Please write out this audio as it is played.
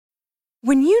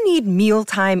When you need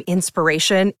mealtime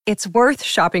inspiration, it's worth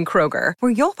shopping Kroger,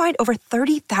 where you'll find over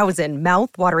 30,000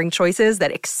 mouth-watering choices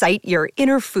that excite your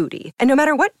inner foodie. And no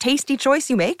matter what tasty choice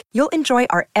you make, you'll enjoy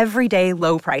our everyday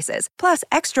low prices, plus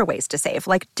extra ways to save,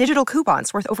 like digital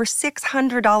coupons worth over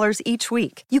 $600 each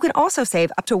week. You can also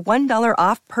save up to $1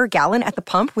 off per gallon at the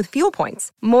pump with fuel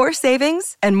points. More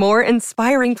savings and more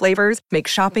inspiring flavors make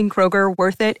shopping Kroger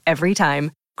worth it every time.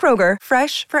 Kroger,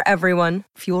 fresh for everyone.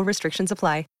 Fuel restrictions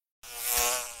apply.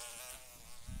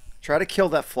 Try to kill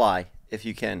that fly if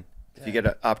you can. If you get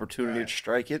an opportunity to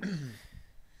strike it.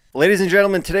 Ladies and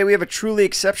gentlemen, today we have a truly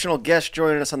exceptional guest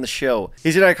joining us on the show.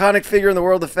 He's an iconic figure in the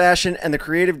world of fashion and the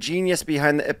creative genius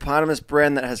behind the eponymous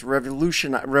brand that has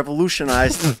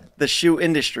revolutionized the shoe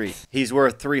industry. He's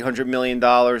worth $300 million,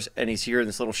 and he's here in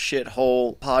this little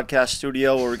shithole podcast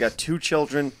studio where we got 2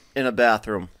 children in a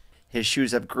bathroom. His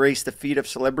shoes have graced the feet of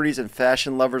celebrities and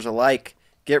fashion lovers alike.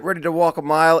 Get ready to walk a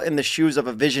mile in the shoes of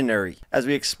a visionary as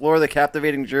we explore the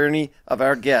captivating journey of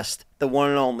our guest, the one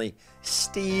and only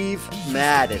Steve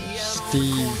Madden.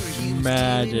 Steve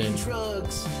Madden.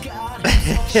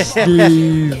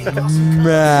 Steve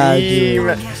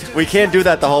Madden. We can't do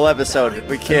that the whole episode.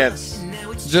 We can't.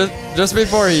 Just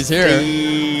before he's here.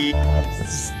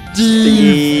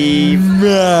 Steve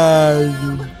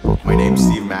Madden. My name's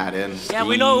Steve Madden. Yeah,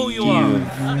 we know who you are.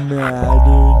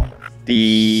 Madden.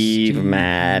 Steve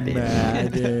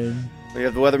Madden. We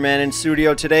have the weatherman in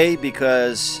studio today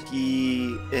because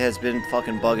he has been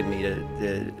fucking bugging me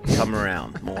to come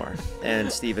around more. And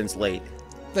Steven's late.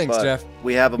 Thanks, But Jeff.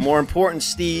 we have a more important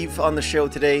Steve on the show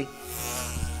today.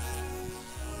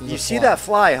 You see that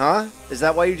fly, huh? Is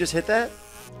that why you just hit that?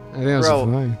 I think that's Bro,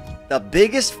 fine. The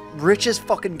biggest, richest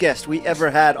fucking guest we ever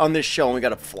had on this show, and we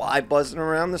got a fly buzzing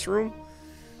around this room.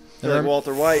 Feel like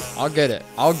Walter White. I'll get it.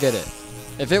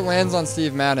 If it lands on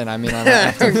Steve Madden, I mean, I'm gonna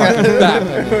have to fucking bap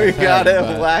him. We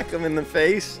gotta whack him in the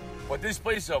face. But this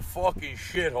place is a fucking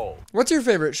shithole. What's your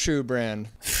favorite shoe brand?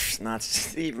 Not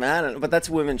Steve Madden, but that's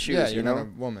women's shoes, Yeah, you you're know? not a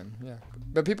woman. Yeah,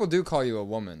 but people do call you a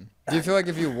woman. Do you feel like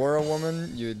if you were a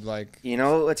woman, you'd like? You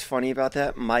know what's funny about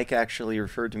that? Mike actually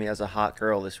referred to me as a hot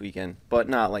girl this weekend, but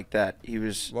not like that. He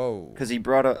was... Whoa. Because he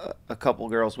brought a couple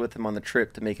girls with him on the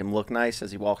trip to make him look nice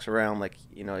as he walks around, like,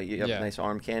 you know, you have nice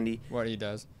arm candy. What he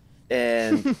does.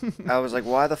 And I was like,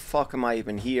 why the fuck am I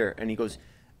even here? And he goes,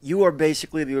 you are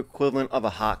basically the equivalent of a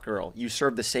hot girl. You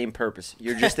serve the same purpose.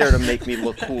 You're just there to make me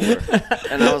look cooler.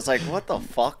 And I was like, what the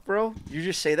fuck, bro? You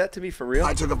just say that to me for real?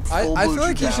 I took a full I feel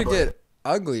like he tablet. should get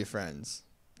ugly friends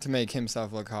to make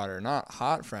himself look hotter, not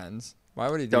hot friends. Why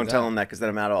would he do that? Don't tell him that, because then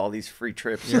I'm out of all these free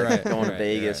trips. You're right, Going you're to right,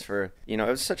 Vegas you're right. for, you know,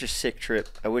 it was such a sick trip.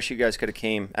 I wish you guys could have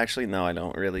came. Actually, no, I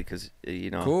don't really, because, you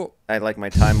know, Cool. I like my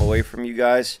time away from you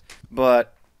guys.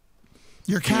 But,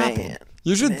 You're capping. man,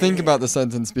 You should think about the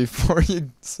sentence before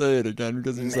you say it again,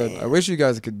 because you said, I wish you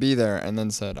guys could be there, and then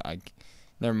said,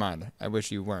 never mind, I wish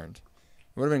you weren't.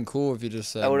 It would have been cool if you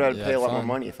just said, I would have "You paid a had lot more fun."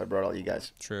 money if I brought all you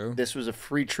guys. True. This was a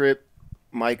free trip.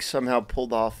 Mike somehow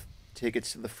pulled off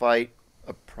tickets to the fight,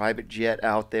 a private jet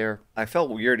out there. I felt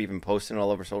weird even posting it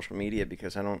all over social media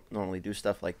because I don't normally do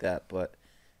stuff like that, but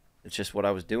it's just what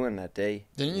I was doing that day.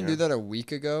 Didn't you know? do that a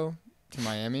week ago to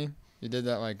Miami? You did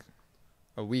that like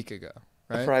a week ago,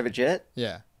 right? A private jet?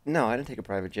 Yeah. No, I didn't take a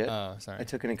private jet. Oh, I sorry.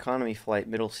 took an economy flight,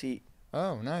 middle seat,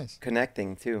 Oh, nice.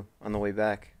 connecting too on the way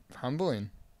back. Humbling.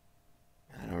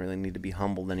 I don't really need to be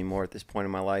humbled anymore at this point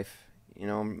in my life. You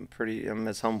know, I'm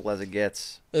as humble as it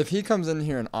gets. If he comes in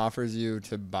here and offers you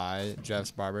to buy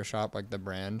Jeff's Barbershop, like the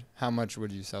brand, how much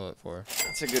would you sell it for?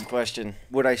 That's a good question.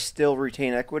 Would I still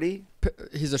retain equity?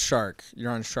 He's a shark. You're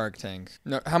on Shark Tank.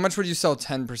 No, how much would you sell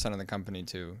 10% of the company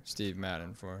to Steve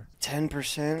Madden for?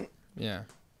 10%? Yeah.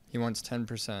 He wants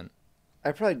 10%.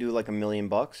 I'd probably do like $1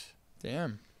 million.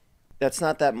 Damn. That's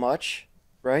not that much,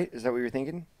 right? Is that what you're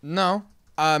thinking? No.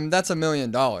 That's $1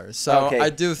 million. So Okay.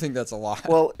 I do think that's a lot.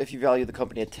 Well, if you value the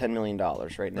company at $10 million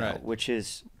right now, Right. which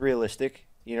is realistic,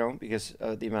 you know, because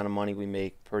of the amount of money we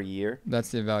make per year.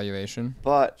 That's the evaluation.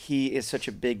 But he is such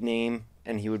a big name,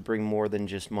 and he would bring more than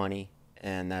just money,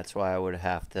 and that's why I would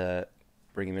have to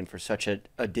bring him in for such a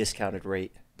discounted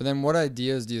rate. But then what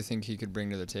ideas do you think he could bring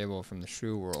to the table from the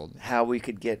shoe world? How we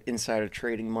could get insider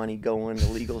trading money going,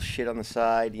 illegal shit on the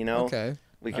side, you know? Okay.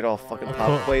 We could all fucking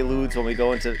pop Quaaludes when we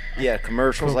go into,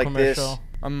 commercials like this.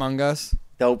 Among Us.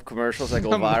 Dope commercials that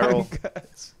go viral.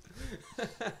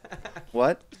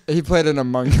 What? He played an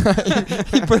Among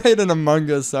He played an Among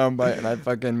Us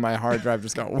soundbite, and my hard drive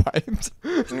just got wiped.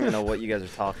 I don't even know what you guys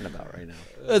are talking about right now.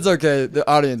 It's okay. The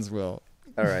audience will.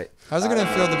 All right. How's it gonna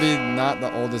feel to be not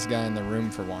the oldest guy in the room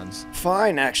for once?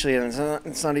 Fine, actually, and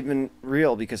it's not even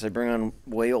real because I bring on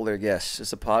way older guests.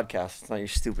 It's a podcast. It's not your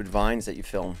stupid vines that you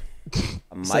film.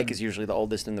 Mike is usually the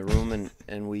oldest in the room,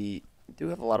 and we do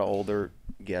have a lot of older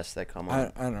guests that come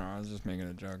on. I don't know. I was just making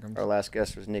a joke. Our last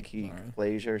guest was Nikki Sorry.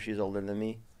 Glazier. She's older than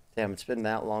me. Damn, it's been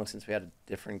that long since we had a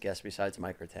different guest besides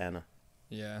Mike or Tana.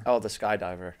 Yeah. Oh, the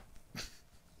skydiver.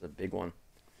 The big one.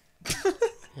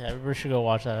 Yeah, everybody should go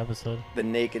watch that episode. The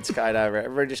naked skydiver.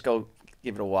 Everybody just go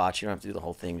give it a watch. You don't have to do the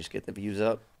whole thing. Just get the views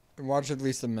up. Watch at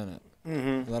least a minute.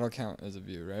 Mm-hmm. That'll count as a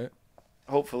view, right?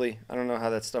 Hopefully. I don't know how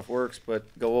that stuff works, but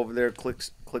go over there, click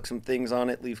some things on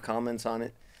it, leave comments on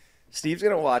it. Steve's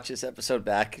going to watch this episode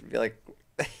back and be like,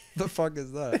 The fuck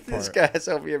is that this part? guy's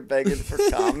over here begging for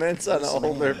comments on an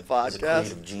older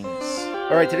podcast. Genius.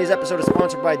 All right, today's episode is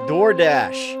sponsored by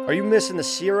DoorDash. Are you missing the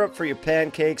syrup for your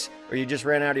pancakes, or you just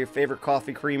ran out of your favorite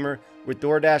coffee creamer? With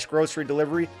DoorDash grocery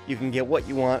delivery, you can get what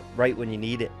you want right when you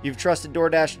need it. You've trusted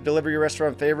DoorDash to deliver your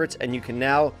restaurant favorites, and you can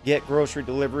now get grocery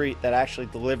delivery that actually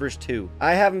delivers too.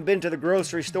 I haven't been to the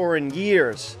grocery store in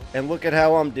years, and look at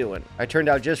how I'm doing. I turned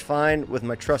out just fine with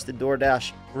my trusted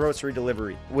DoorDash grocery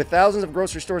delivery. With thousands of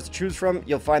grocery stores to choose from,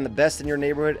 you'll find the best in your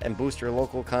neighborhood and boost your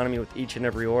local economy with each and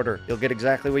every order. You'll get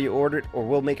exactly what you ordered, or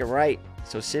we'll make it right.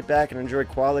 So sit back and enjoy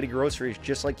quality groceries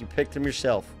just like you picked them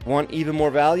yourself. Want even more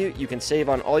value? You can save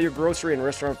on all your grocery and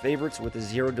restaurant favorites with a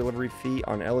 $0 delivery fee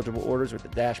on eligible orders with the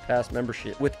Dash Pass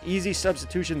membership. With easy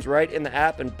substitutions right in the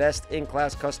app and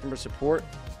best-in-class customer support,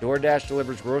 DoorDash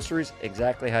delivers groceries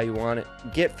exactly how you want it.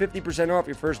 Get 50% off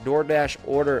your first DoorDash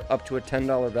order up to a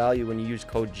 $10 value when you use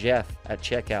code JEFF at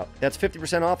checkout. That's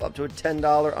 50% off up to a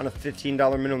 $10 on a $15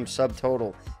 minimum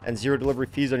subtotal, and $0 delivery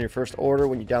fees on your first order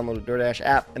when you download the DoorDash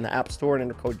app in the App Store and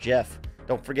enter code JEFF.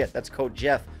 Don't forget, that's code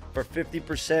JEFF for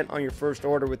 50% on your first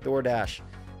order with DoorDash.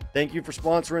 Thank you for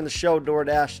sponsoring the show,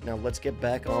 DoorDash. Now let's get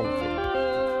back on with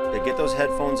it. They get those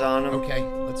headphones on them. Okay,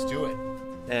 let's do it.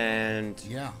 And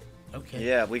Yeah. Okay.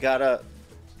 yeah, we got a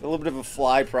little bit of a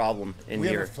fly problem in We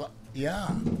here. have yeah.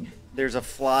 There's a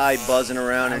fly buzzing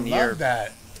around I in love here,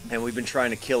 that. and we've been trying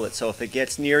to kill it. So if it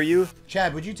gets near you,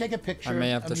 Chad, would you take a picture? I may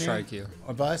have to of me? strike you.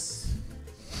 Of us.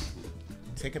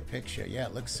 Take a picture. Yeah,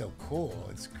 it looks so cool.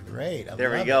 It's great. I there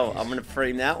we love go. it. I'm gonna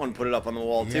frame that one, put it up on the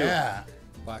wall too. Yeah.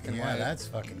 Black and Yeah, white. that's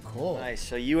fucking cool. Nice.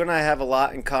 So you and I have a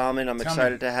lot in common. I'm Tell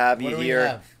excited me, to have what you do we here.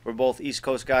 have? We're both East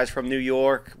Coast guys from New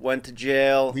York. Went to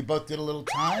jail. We both did a little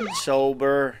time.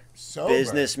 Sober. Sober.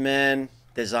 Businessmen.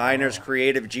 Designers.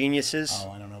 Creative geniuses.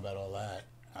 Oh, I don't know about all that.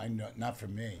 I know, not for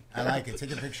me. I like it.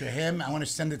 Take a picture of him. I want to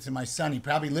send it to my son. He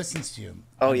probably listens to you.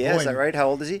 Oh My yeah, boy, is that right? How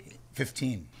old is he?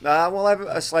 15. Well, I have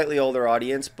a slightly older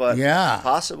audience, but Yeah. it's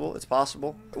possible. It's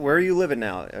possible. Where are you living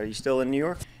now? Are you still in New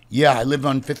York? Yeah, I live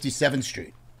on 57th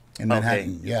Street in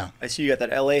Manhattan. Okay. Yeah. I see you got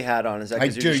that LA hat on. Is that I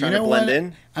because do. you're just You trying know to blend what?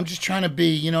 in? I'm just trying to be,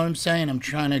 you know what I'm saying? I'm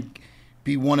trying to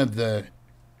be one of the,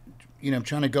 I'm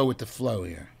trying to go with the flow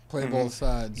here. Play both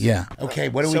sides. Yeah. Okay,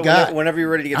 what do So we got? whenever you're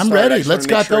ready to get I'm started, ready. I just Let's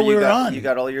wanna make go. sure We you were got, on. You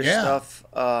got all your Yeah. stuff.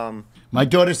 My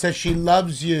daughter says she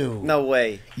loves you. No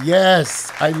way.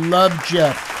 Yes, I love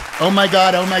Jeff. Oh my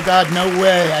God, no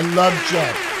way. I love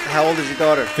Jeff. How old is your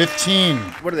daughter? 15.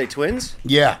 What are they, twins?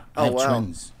 Yeah, I Oh, have wow.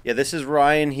 twins. Yeah, this is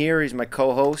Ryan here. He's my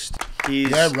co-host. He's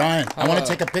Yeah, Ryan. I want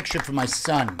to take a picture for my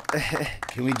son.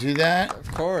 Can we do that?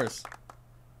 Of course.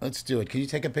 Let's do it. Can you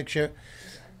take a picture?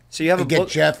 So you have a And get book.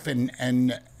 Jeff and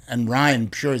Ryan.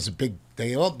 I'm sure is a big.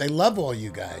 They love all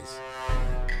you guys.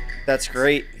 That's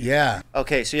great. Yeah.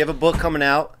 Okay, so you have a book coming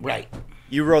out. Right.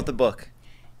 You wrote the book.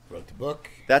 Wrote the book.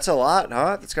 That's a lot,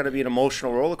 huh? That's got to be an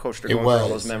emotional roller coaster It going through all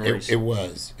was. those memories. It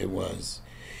was. It was.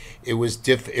 It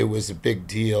was a big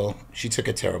deal. She took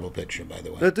a terrible picture, by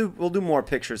the way. We'll do more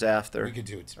pictures after. We could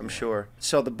do it. I'm sure.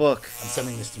 So the book, I'm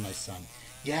sending this to my son.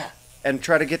 Yeah. and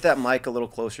try to get that mic a little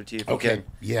closer to you if you Okay. can.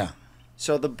 Yeah.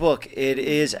 So the book, it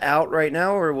is out right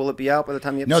now, or will it be out by the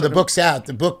time you? No, the book's out.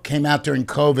 The book came out during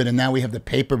COVID, and now we have the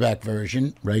paperback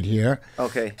version right here.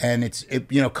 Okay. And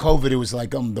COVID, it was like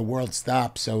the world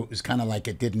stopped, so it was kind of like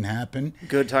it didn't happen.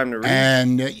 Good time to read.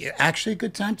 And actually, a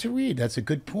good time to read. That's a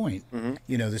good point. Mm-hmm.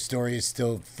 The story is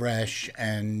still fresh,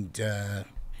 and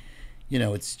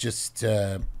it's just.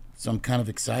 So I'm kind of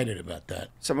excited about that.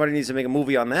 Somebody needs to make a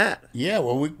movie on that. Yeah,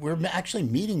 well, we're actually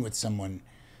meeting with someone.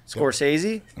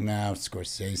 Scorsese. No,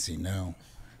 Scorsese, no.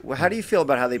 Well, how do you feel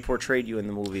about how they portrayed you in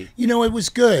the movie? It was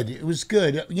good. It was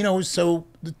good. So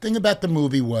the thing about the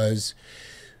movie was,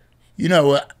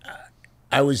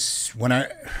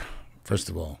 first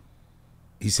of all,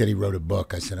 he said he wrote a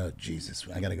book. I said, oh, Jesus,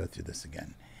 I got to go through this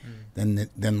again.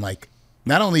 Then like,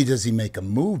 not only does he make a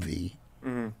movie,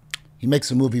 he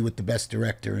makes a movie with the best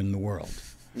director in the world.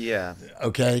 Yeah.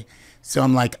 Okay? So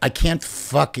I'm like, I can't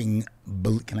fucking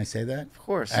can I say that? Of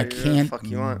course. I You're the can't fuck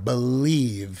you want.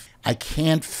 I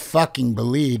can't fucking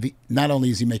believe, not only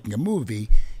is he making a movie,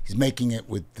 he's making it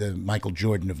with the Michael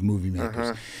Jordan of movie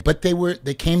makers. But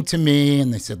they came to me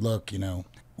and they said, look,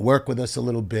 work with us a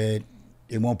little bit.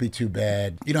 It won't be too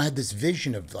bad. I had this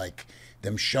vision of like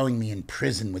them showing me in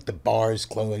prison with the bars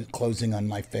closing on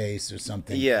my face or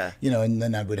something. Yeah. And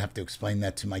then I would have to explain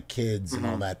that to my kids and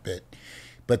all that bit.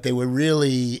 But it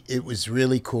was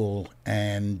really cool,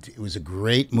 and it was a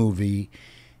great movie,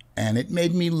 and it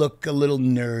made me look a little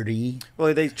nerdy.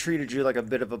 Well, they treated you like a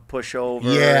bit of a pushover,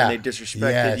 Yeah. and they disrespected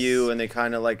Yes. you, and they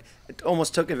kind of like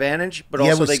almost took advantage, but Yeah, it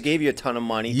also was- they gave you a ton of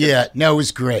money. Yeah, no, it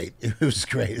was great. It was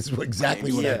great. It's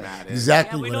exactly what Yeah.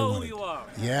 exactly Yeah, we what I know who wanted. you are.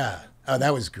 Yeah. Oh,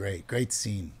 that was great. Great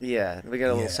scene. Yeah, we got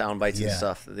a little Yeah. sound bites and Yeah.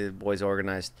 stuff that the boys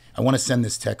organized. I want to send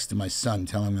this text to my son,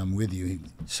 tell him I'm with you.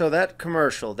 So that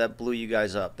commercial that blew you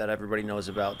guys up, that everybody knows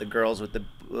about, the girls with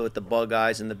the bug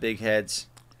eyes and the big heads.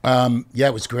 Yeah,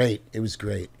 it was great. It was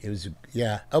great. It was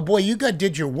yeah. Oh boy, you guys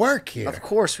did your work here. Of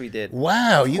course we did.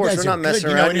 Wow, Of you course, guys we're are not good. messing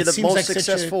You know, around. and You're it the seems most like such a-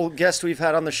 successful guest we've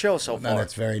had on the show so far. No,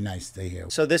 that's very nice to hear.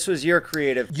 So this was your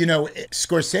creative.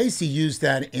 Scorsese used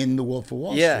that in The Wolf of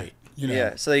Wall Yeah. Street.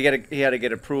 Yeah. So he had to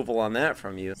get approval on that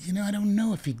from you. I don't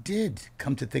know if he did.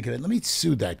 Come to think of it, let me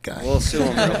sue that guy. We'll sue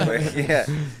him real quick. Yeah.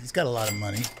 He's got a lot of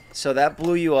money. So that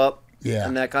blew you up. Yeah.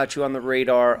 And that got you on the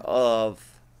radar of,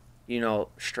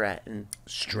 Stratton.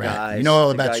 Stratton. Guys, You know all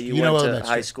the about. guy You you know went all to about.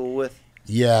 high school with.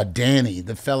 Yeah, Danny,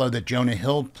 the fellow that Jonah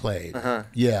Hill played.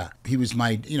 Yeah, he was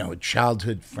my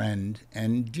childhood friend,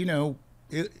 and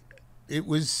it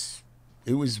was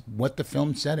what the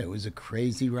film said. It was a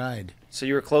crazy ride. So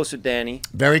you were close with Danny.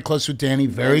 Very close with Danny.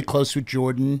 Very close with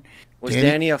Jordan. Was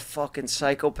Danny a fucking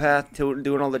psychopath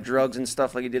doing all the drugs and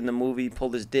stuff like he did in the movie? He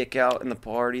pulled his dick out in the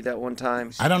party that one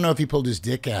time. I don't know if he pulled his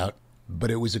dick out, but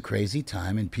it was a crazy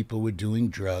time, and people were doing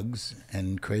drugs,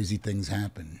 and crazy things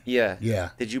happened. Yeah. Yeah.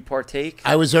 Did you partake?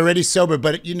 I was already sober,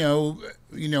 but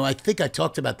I think I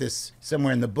talked about this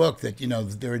somewhere in the book that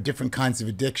there are different kinds of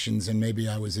addictions, and maybe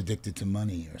I was addicted to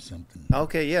money or something.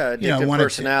 Okay, yeah. Addicted wanted to-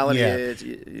 personality. yeah.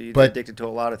 You're But- addicted to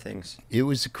a lot of things. It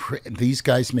was these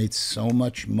guys made so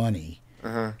much money.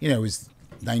 It was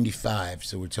 95,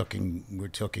 so we're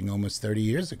talking almost 30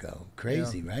 years ago.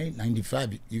 Crazy, right?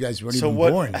 95. You guys weren't even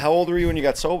born. How old were you when you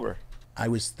got sober? I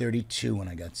was 32 when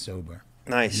I got sober.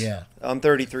 Nice. Yeah. I'm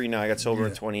 33 now. I got sober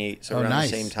at 28, so around nice.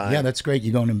 the same time. Yeah, that's great.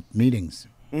 You going to meetings?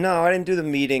 No, I didn't do the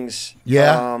meetings.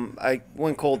 Yeah? I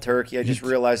went cold turkey. I just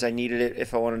realized I needed it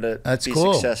if I wanted to That's be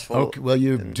cool. successful. Okay, well,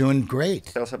 you're doing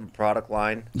great. I also have a product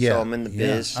line, Yeah, so I'm in the yeah.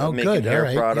 biz. Oh, I'm making good. hair All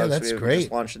right. Yeah, products. that's We great.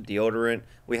 just launched a deodorant.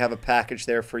 We have a package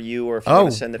there for you, or if you Oh,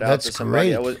 want to send it out that's to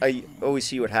somebody. great. I always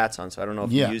see you with hats on, so I don't know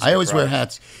if Yeah, you use I our always wear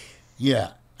products. hats.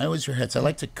 Yeah, I always wear hats. I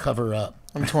like to cover up.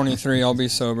 I'm 23. I'll be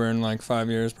sober in like 5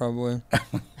 years, probably.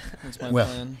 That's my Well,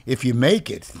 plan. if you make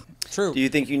it, True. Do you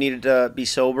think you needed to be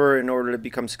sober in order to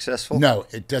become successful? no,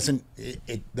 it doesn't.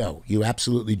 No, you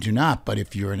absolutely do not. But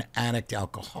if you're an addict,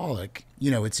 alcoholic,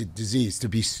 it's a disease to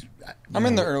be. I'm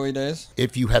in the early days.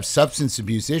 If you have substance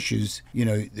abuse issues,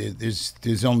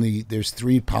 there's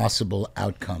three possible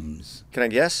outcomes. Can I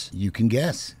guess? You can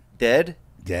guess: Dead,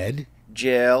 dead,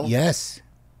 jail, yes,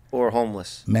 or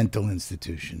homeless? mental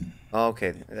institution. Oh,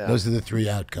 okay. Yeah. Those are the three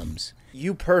outcomes.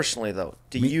 You personally, though,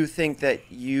 do you think that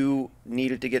you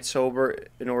needed to get sober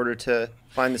in order to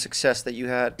find the success that you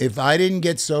had? If I didn't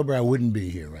get sober, I wouldn't be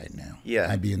here right now.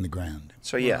 Yeah. I'd be in the ground.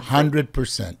 So, yeah.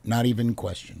 100%, not even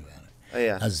question about it. Oh,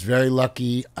 yeah. I was very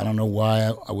lucky. I don't know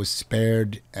why I was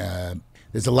spared.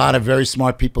 There's a lot of very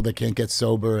smart people that can't get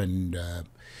sober. And,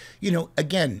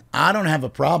 again, I don't have a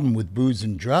problem with booze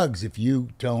and drugs if you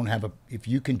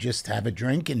can just have a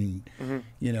drink and,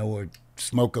 or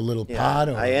smoke a little pot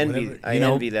or I envy whatever.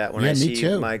 envy that when yeah, I me see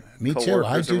too. my me too. coworkers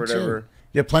I or do whatever. too.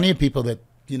 There are plenty of people that,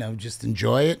 just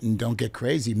enjoy it and don't get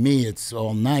crazy. Me, it's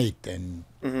all night and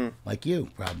like you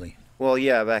probably. Well,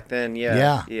 yeah, back then,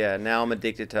 Yeah. yeah. Now I'm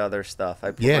addicted to other stuff.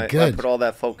 I put Yeah, I good. put all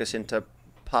that focus into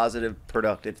positive,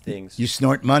 productive things. You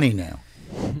snort money now.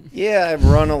 Yeah, I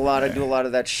run a lot. I do a lot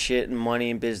of that shit and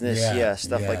money and business. Yeah, Yeah,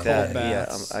 stuff yeah. like that. Cold Yeah,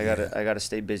 baths. I gotta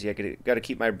stay busy. I gotta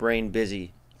keep my brain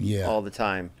busy. Yeah. All the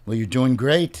time. Well, you're doing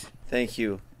great. Thank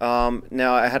you.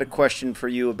 Now I had a question for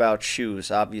you about shoes.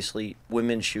 Obviously,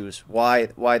 women's shoes. Why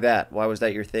that? Why was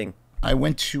that your thing? I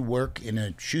went to work in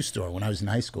a shoe store when I was in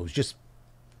high school. It was just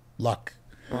luck.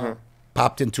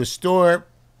 Popped into a store,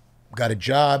 got a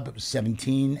job, I was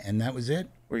 17, and that was it.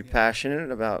 Were you passionate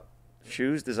about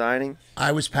shoes designing?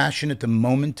 I was passionate the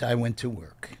moment I went to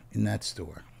work in that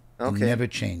store. Okay. It never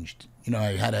changed. You know,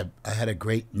 I had a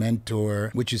great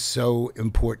mentor, which is so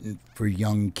important for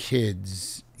young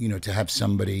kids, you know, to have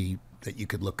somebody that you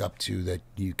could look up to, that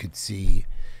you could see,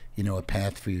 you know, a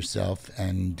path for yourself.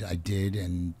 And I did,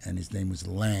 and his name was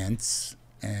Lance,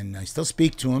 and I still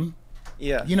speak to him.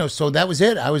 Yeah. You know, so that was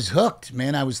it. I was hooked,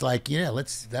 man. I was like, yeah,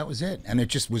 that was it. And it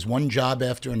just was one job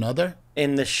after another.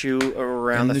 In the shoe or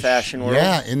around the fashion world?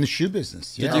 Yeah, in the shoe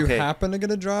business. Yeah. Did you Okay. happen to get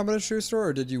a job at a shoe store,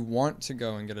 or did you want to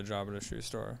go and get a job at a shoe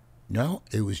store? No,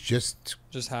 it was just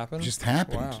happened?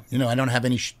 happened. Wow. You know, I don't have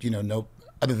any, no,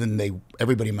 other than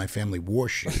everybody in my family wore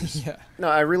shoes. Yeah. No,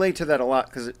 I relate to that a lot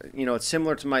because, you know, it's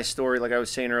similar to my story. Like I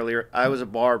was saying earlier, I was a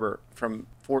barber from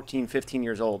 14, 15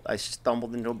 years old. I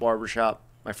stumbled into a barber shop.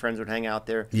 My friends would hang out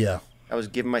there. Yeah. I was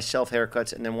giving myself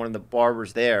haircuts, and then one of the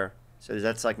barbers there says,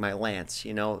 that's like my Lance,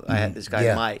 you know. I had this guy,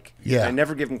 Yeah. Mike. Yeah. I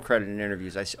never give him credit in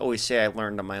interviews. Always say I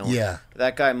learned on my own. Yeah. But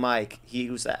that guy, Mike,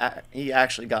 he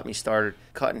actually got me started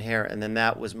cutting hair, and then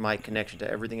that was my connection to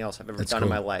everything else I've ever That's done cool.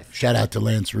 in my life. Shout out to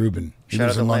Lance Rubin. He Shout out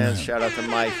lives to in Long Lance. Island. Shout out to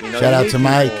Mike. You know, Shout you out meet to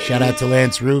Mike. people. Shout out to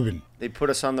Lance Rubin. They put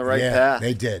us on the right Yeah, path.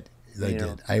 they did. They You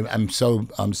know. did. I'm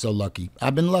so lucky.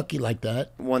 I've been lucky like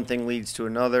that. One thing leads to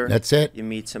another. That's it. You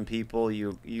meet some people.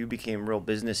 You became real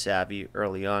business savvy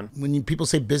early on. When people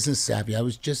say business savvy, I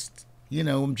was just,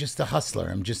 I'm just a hustler.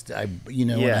 And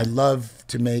Yeah. I love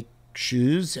to make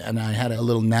shoes, and I had a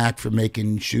little knack for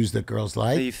making shoes that girls So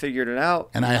like, you figured it out.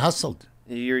 and I hustled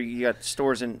You got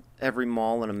stores in every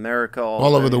mall in America.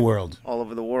 all over the world. All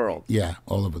over the world. Yeah,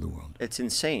 all over the world. It's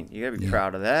insane. You gotta be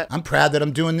proud of that. I'm proud that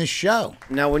I'm doing this show.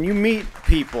 Now, when you meet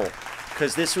people,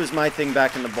 because this was my thing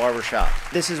back in the barber shop.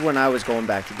 This is when I was going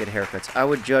back to get haircuts. I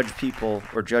would judge people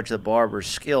or judge the barber's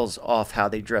skills off how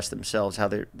they dress themselves, how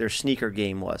their sneaker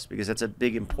game was, because that's a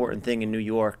big important thing in New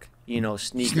York. You know,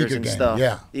 sneakers Sneaker and game, stuff.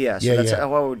 yeah. Yeah. So Yeah, that's yeah.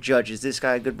 how I would judge. Is this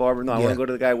guy a good barber? No, I want Yeah. to go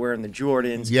to the guy wearing the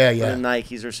Jordans. Yeah, or yeah. the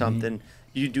Nikes or something.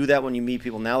 You do that when you meet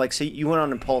people now. Like, say you went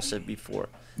on Impulsive before.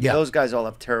 Yeah. Those guys all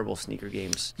have terrible sneaker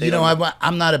games. They You know, don't-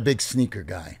 I'm not a big sneaker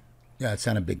guy. Yeah, it's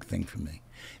not a big thing for me.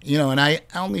 And I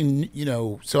only,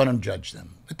 so I don't judge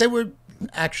them. But they were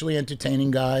actually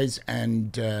entertaining guys,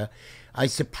 and I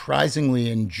surprisingly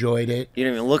enjoyed it. you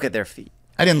don't even look at their feet.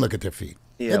 I didn't look at their feet.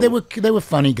 Yeah. They were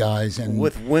funny guys, and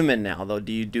With women now, though,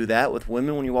 do you do that with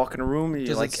women when you walk in a room? You're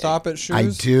Does like, it stop at shoes? I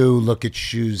do look at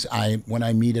shoes. When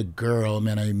I meet a girl,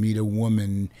 I meet a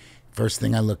woman, first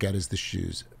thing I look at is the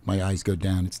shoes. My eyes go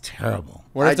down. It's terrible.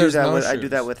 What if I do there's that no with shoes? I do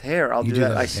that with hair. I'll You do do that.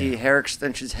 that I with see hair. hair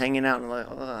extensions hanging out, and I'm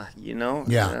like,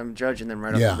 Yeah. I'm judging them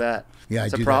right off Yeah. the bat. Yeah, I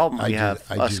it's do a that. problem I we do have.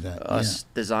 that. I us do that. us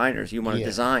designers. You want to Yeah.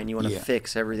 design. You want to Yeah.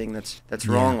 fix everything that's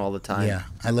Yeah. wrong all the time. Yeah,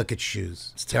 I look at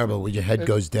shoes. It's terrible when your head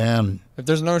goes down. If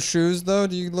there's no shoes, though,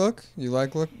 do you look? You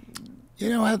like look?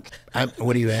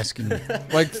 What are you asking me?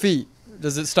 Like feet.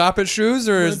 Does it stop at shoes,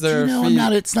 or is there feet?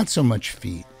 It's not so much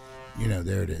feet.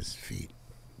 There it is, feet.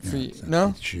 Feet. It's not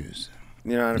No? feet, shoes.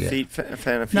 You're not a Yeah.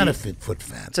 fan of feet. Not a foot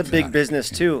fan. It's a big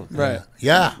business too. Right.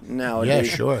 Yeah. Nowadays,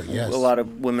 Yeah, sure. Yes. A lot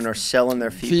of women are selling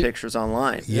their feet Feet. pictures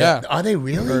online. Yeah. Are they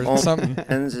really? Or something.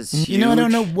 And it's huge. I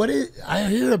don't know what it. I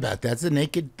hear about that. It's a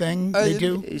naked thing they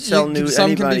do. You sell You- new.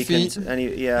 some can be Anybody can.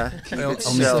 feet. Yeah. You Well, could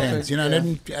only sell stands.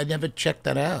 I never checked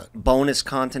that out. bonus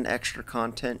content, extra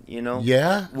content.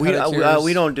 Yeah. Pedicures.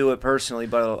 We don't do it personally,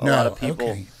 but a lot of people.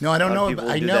 Okay. No, I don't a lot know. of people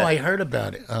I do know. that. I heard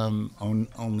about it.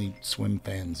 Only swim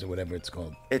fans or whatever it's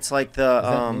called. It's like Is the.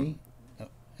 that me?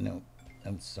 No,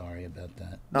 I'm sorry about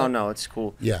that. Oh no, it's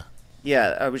cool. Yeah.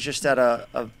 Yeah, I was just at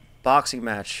a boxing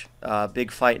match,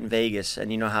 big fight in Vegas,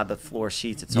 and you know how the floor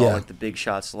seats, it's all Yeah. like the big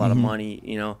shots, a lot of money,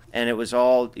 and it was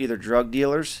all either drug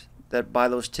dealers that buy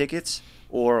those tickets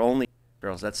or only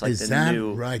girls. That's like Is the that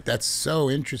new. right? That's so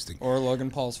interesting. Or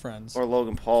Logan Paul's friends. Or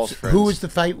Logan Paul's friends. Who was the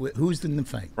fight with? Who's in the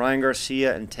fight? Ryan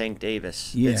Garcia and Tank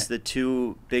Davis. Yeah. It's the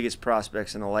two biggest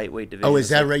prospects in the lightweight division. Oh, is It's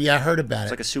that like- right? Yeah, I heard about It's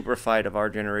it. like a super fight of our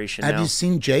generation Have now. you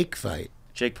seen Jake fight?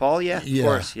 Jake Paul? Yeah, of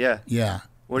course. Yeah. Yeah.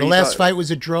 What The do you last thought- fight was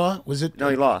a draw. Was it? No,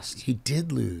 he lost. He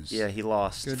did lose. Yeah, he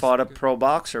lost. Good Fought a for- pro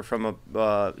boxer from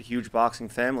a huge boxing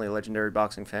family, a legendary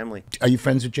boxing family. Are you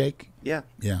friends with Jake? Yeah.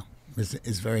 Yeah.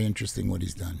 It's very interesting what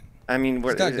he's done. I mean,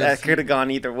 got good that feet. could have gone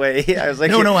either way. I was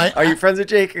like, No, are you friends with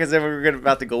Jake? Because then we were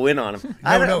about to go in on him.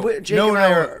 Jake and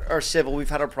I are civil. We've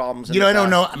had our problems. In I the don't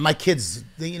know. past. My kids,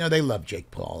 they love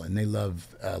Jake Paul and they love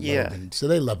Yeah. Logan. So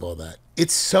they love all that.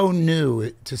 It's so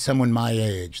new to someone my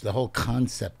age, the whole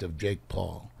concept of Jake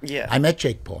Paul. Yeah. I met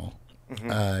Jake Paul.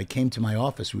 He came to my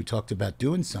office. We talked about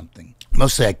doing something.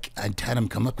 Mostly I had him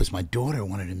come up because my daughter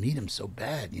wanted to meet him so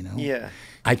bad, Yeah.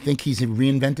 I think he's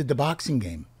reinvented the boxing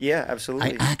game. Yeah, I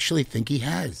absolutely. actually think he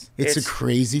has. It's a It's-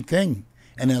 crazy thing.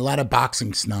 And a lot of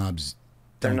boxing snobs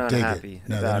They're don't not dig happy it.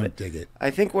 No, they about don't it. dig it.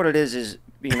 I think what it is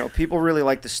people really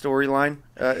like the storyline,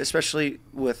 especially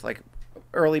with like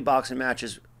early boxing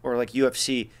matches or like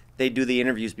UFC. They do the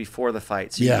interviews before the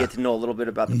fight, so you get to know a little bit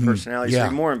about the personality. So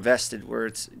you're more invested where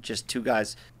it's just two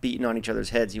guys beating on each other's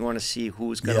heads. You want to see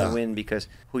who's going to win because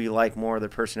who you like more, their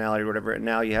personality or whatever. And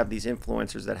now you have these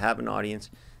influencers that have an audience.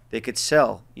 They could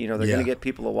sell. They're going to get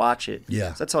people to watch it.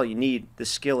 Yeah. So that's all you need. The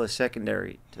skill is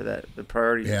secondary to that. The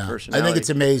priority is the personality. I think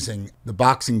it's amazing. The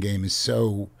boxing game is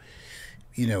so...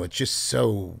 it's just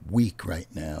so weak right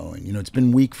now. And, it's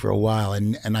been weak for a while.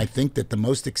 And I think that the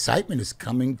most excitement is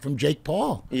coming from Jake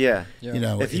Paul. Yeah.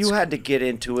 If you had to get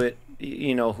into it,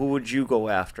 who would you go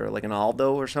after? Like an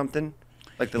Aldo or something?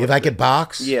 If I could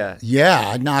box? Yeah. Yeah,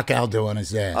 I'd knock Aldo on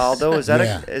his ass. Aldo, is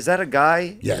that a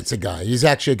guy? Yeah, it's a guy. He's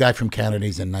actually a guy from Canada.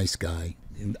 He's a nice guy.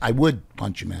 I would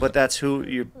punch him out. But that's who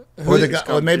you...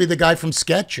 Or maybe the guy from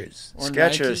Skechers.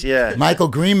 Skechers, yeah. Michael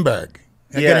Greenberg.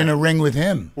 I get in a ring with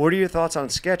him. What are your thoughts on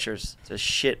Skechers? It's a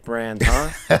shit brand, huh?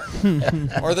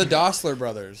 Or the Dossler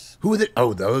brothers. Who are the?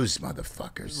 Oh, those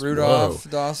motherfuckers. Rudolph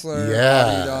Dossler.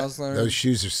 Yeah. Adi Dossler. Those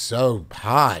shoes are so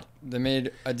hot. They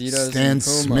made Adidas Stan and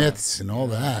Puma. Smiths and all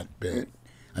that. But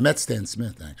I met Stan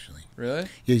Smith, actually. Really?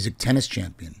 Yeah, he's a tennis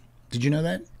champion. Did you know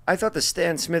that? I thought the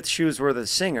Stan Smith shoes were the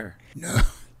singer. No.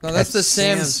 No, that's the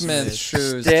Sam Smith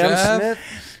shoes. Sam Smith?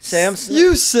 Sam Smith?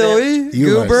 You silly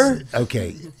goober.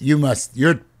 Okay, you're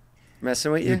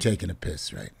Messing with you? You're taking a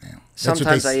piss right now.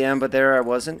 Sometimes I am, but there I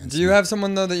wasn't. Do you have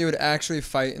someone, though, that you would actually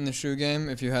fight in the shoe game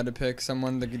if you had to pick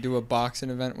someone that could do a boxing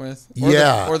event with?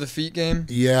 Or the feet game?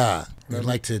 Yeah. I'd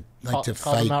like to Call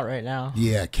fight. him out right now.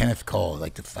 Yeah, Kenneth Cole. I'd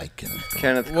like to fight Kenneth Cole.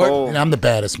 Kenneth Cole. And I'm the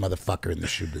baddest motherfucker in the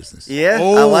shoe business. Yeah?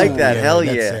 I like that. Yeah, Hell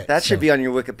that's yeah. it. That should be on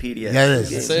your Wikipedia. Yeah,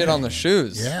 it is. Say it on the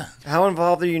shoes. Yeah. How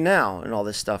involved are you now in all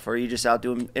this stuff? Or are you just out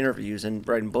doing interviews and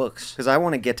writing books? Because I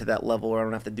want to get to that level where I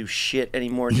don't have to do shit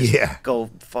anymore. Just go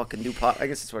fucking do pop. I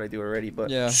guess that's what I do already. But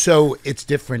yeah. So it's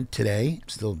different today. I'm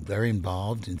still very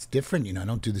involved. It's different. I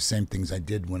don't do the same things I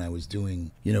did when I was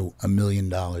doing, $1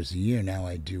 million a year. Now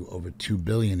I do over $2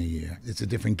 billion a year. It's a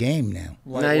different game now.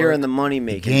 Now you're in the money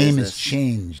making game business. has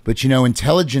changed. But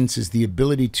intelligence is the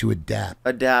ability to adapt.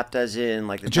 Adapt as in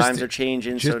like the times are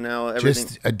changing, so now everything.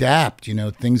 Just adapt.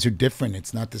 Things are different.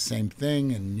 It's not the same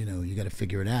thing, and you got to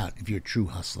figure it out if you're a true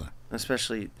hustler.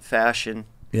 Especially fashion.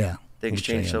 Yeah. Things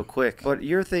change so quick. But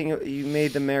your thing, you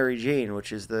made the Mary Jane,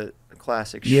 which is the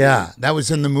classic shoe. Yeah, that was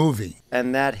in the movie.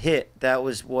 And that hit. That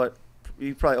was what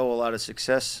you probably owe a lot of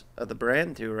success of the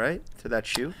brand to, right? To that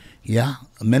shoe. Yeah,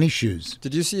 many shoes.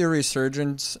 Did you see a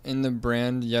resurgence in the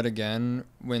brand yet again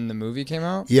when the movie came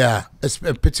out? Yeah,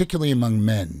 particularly among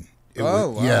men.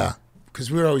 Wow. Yeah,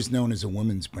 because we're always known as a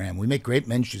women's brand. We make great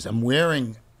men's shoes. I'm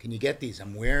wearing... Can you get these?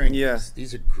 I'm wearing these.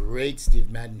 These are great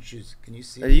Steve Madden shoes. Can you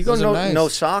see? Are you going nice. no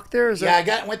sock there?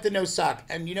 I went to no sock.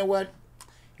 And you know what?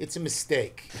 It's a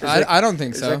mistake. I don't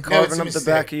think so. Is that carving up the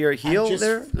back of your heel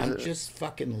there? I'm just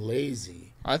fucking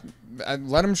lazy. I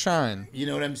let him shine. You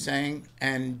know what I'm saying?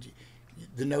 And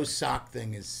the no sock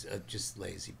thing is just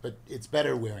lazy, but it's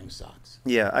better wearing socks.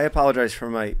 Yeah, I apologize for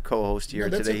my co-host here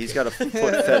today. Okay. He's got a foot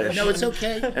fetish. No, it's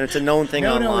okay. And it's a known thing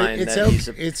online it's that he's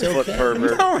a foot okay.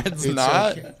 pervert. No, it's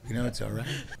not. Okay. It's all right.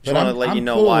 Just want to let you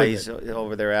know cool why with he's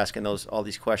over there asking all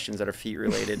these questions that are feet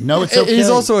related. No, it's okay. He's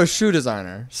also a shoe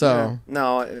designer, so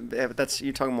No, but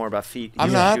you're talking more about feet.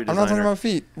 I'm not talking about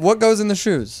feet. What goes in the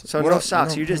shoes? So no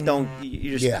socks. You just don't.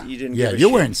 You didn't. Yeah, give a you're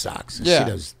shit. wearing socks. Yeah.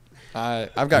 She does.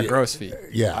 I've got gross feet.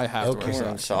 Yeah. I have to Okay. wear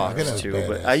Wearing socks. Look socks at too, those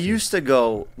but badass I shoes. used to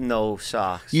go no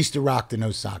socks. Used to rock the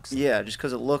no socks. Yeah, just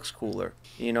because it looks cooler.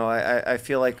 I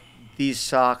feel like these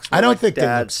socks. Were I don't like think they look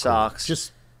dad's socks. cool.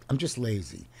 I'm just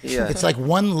lazy. Yeah. It's like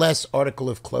one less article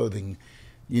of clothing,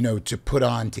 to put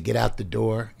on to get out the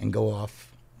door and go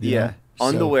off. You know? So,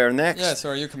 underwear next. Yeah, so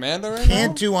are you commando right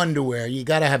Can't do underwear. You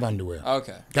gotta have underwear.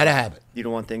 Okay. Gotta have it. You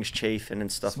don't want things chafing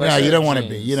and stuff. No, like that. you don't want to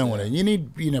be. jeans, You don't want to. You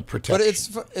need,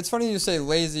 protection. But it's funny you say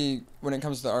lazy when it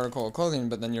comes to the article of clothing,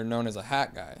 but then you're known as a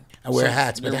hat guy. I wear So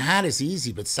hats, but you're- the hat is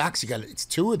easy. But socks, it's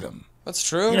two of them. That's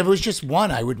true. If it was just one,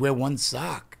 I would wear one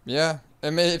sock. Yeah. I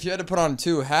mean, if you had to put on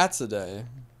 2 hats a day.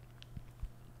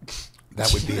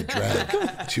 That would be a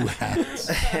drag. 2 hats.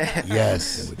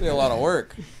 Yes. It'd be a lot of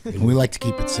work. And we like to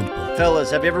keep it simple.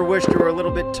 Fellas, have you ever wished you were a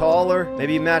little bit taller?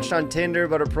 Maybe you matched on Tinder,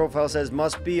 but her profile says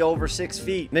must be over 6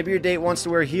 feet. Maybe your date wants to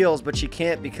wear heels, but she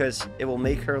can't because it will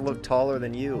make her look taller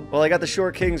than you. Well, I got the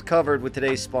Short Kings covered with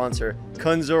today's sponsor,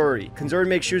 Kunzuri. Kunzuri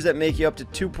makes shoes that make you up to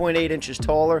 2.8 inches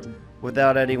taller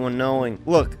without anyone knowing.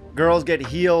 Look, girls get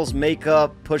heels,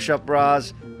 makeup, push-up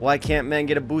bras. Why can't men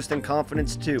get a boost in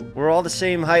confidence too? We're all the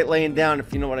same height laying down,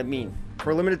 if you know what I mean. For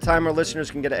a limited time, our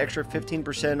listeners can get an extra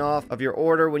 15% off of your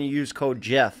order when you use code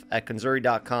Jeff at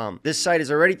Kanzuri.com. This site is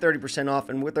already 30% off,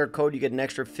 and with our code, you get an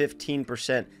extra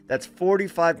 15%. That's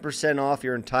 45% off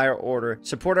your entire order.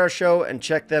 Support our show and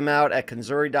check them out at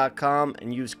Kanzuri.com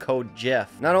and use code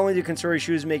Jeff. Not only do Kanzuri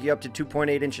shoes make you up to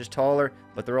 2.8 inches taller,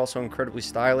 but they're also incredibly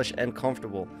stylish and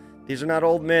comfortable. These are not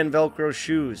old man Velcro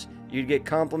shoes. You'd get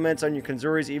compliments on your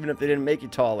Kanzuris even if they didn't make you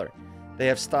taller. They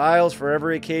have styles for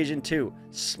every occasion too.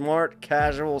 Smart,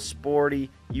 casual, sporty,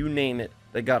 you name it.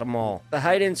 They got them all. The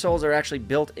height insoles are actually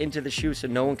built into the shoe so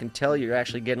no one can tell you're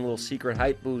actually getting a little secret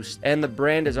height boost. And the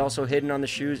brand is also hidden on the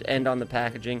shoes and on the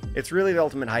packaging. It's really the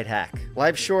ultimate height hack.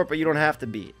 Life's short, but you don't have to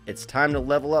be. It's time to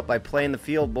level up by playing the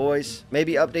field, boys.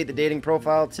 Maybe update the dating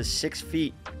profile to 6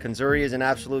 feet. Kanzuri is an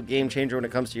absolute game changer when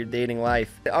it comes to your dating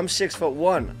life. I'm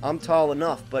 6'1". I'm tall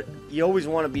enough, but you always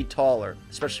want to be taller,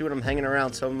 especially when I'm hanging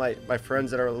around some of my friends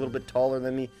that are a little bit taller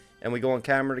than me, and we go on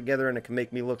camera together, and it can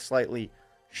make me look slightly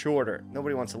shorter.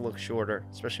 Nobody wants to look shorter,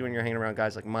 especially when you're hanging around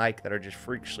guys like Mike that are just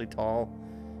freakishly tall.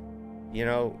 You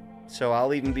know, so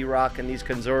I'll even be rocking these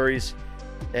Kanzuris,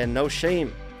 and no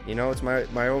shame. You know, it's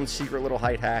my own secret little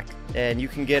height hack. And you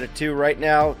can get it too right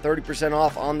now, 30%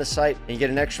 off on the site, and you get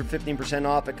an extra 15%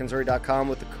 off at Kanzuri.com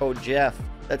with the code Jeff.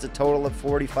 That's a total of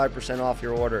 45% off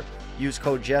your order. Use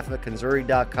code Jeff at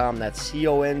Kanzuri.com. That's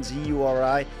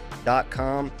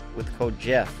CONZURI.com with code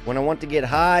Jeff. When I want to get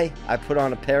high, I put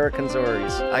on a pair of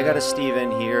Kanzuris. I got a Steve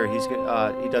in here. He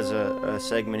does a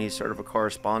segment. He's sort of a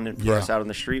correspondent for us out on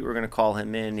the street. We're going to call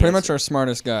him in. Pretty much our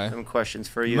smartest guy. Some questions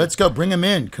for you. Let's go. Bring him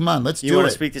in. Come on. Let's do it. You want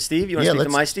to speak to Steve? You want to speak to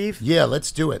my Steve? Yeah,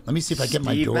 let's do it. Let me see if I get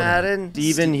my door. Steve Madden.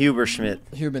 Steven Huberschmidt.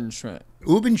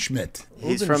 Ubenschmidt.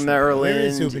 He's from Maryland. Where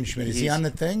is Ubenschmidt? Is he on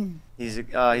the thing?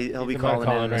 He'll be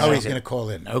calling in. Oh, he's going to call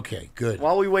in. Okay, good.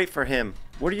 While we wait for him,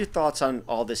 what are your thoughts on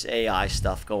all this AI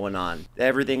stuff going on?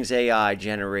 Everything's AI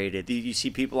generated. You see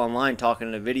people online talking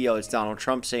in a video. It's Donald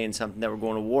Trump saying something that we're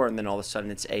going to war, and then all of a sudden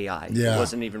it's AI. Yeah. It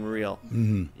wasn't even real.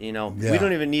 Mm-hmm. You know, Yeah. we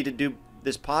don't even need to do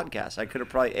this podcast. I could have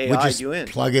probably We'll AI'd just you in.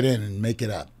 plug it in and make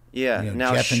it up. Yeah. You know,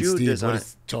 Now Jeff and shoe Steve, design. what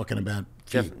is talking about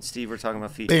Jeff feet. and Steve were talking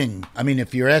about feet. Bing. I mean,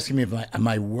 if you're asking me, am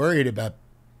I worried about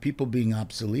people being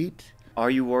obsolete? Are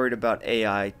you worried about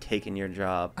AI taking your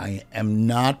job? I am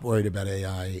not worried about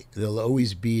AI. There'll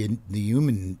always be the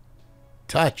human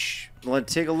touch. Well,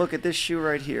 take a look at this shoe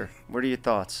right here. What are your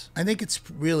thoughts? I think it's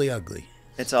really ugly.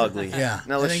 It's ugly. Yeah.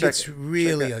 Now I let's think check. it's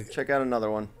really ugly. Check out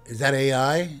another one. Is that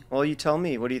AI? Well, you tell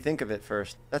me. What do you think of it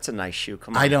first? That's a nice shoe.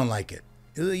 Come on. I don't like it.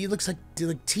 It looks like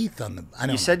teeth on them. I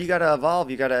don't. You said you got to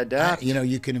evolve. You got to adapt.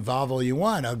 you can evolve all you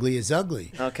want. Ugly is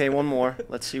ugly. Okay, one more.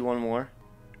 Let's see one more.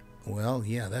 Well,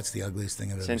 yeah, that's the ugliest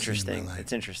thing I've It's ever seen in interesting. my life.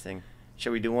 It's interesting.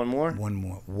 Shall we do one more? One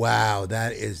more. Wow,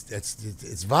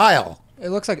 it's vile. It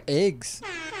looks like eggs.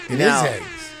 It is Now, eggs.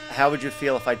 How would you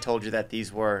feel if I told you that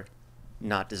these were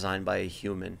not designed by a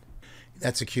human?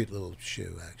 That's a cute little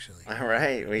shoe, actually. All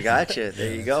right, we got you.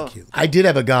 There you go. Cute. I did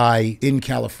have a guy in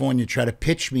California try to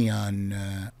pitch me on,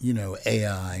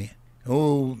 AI.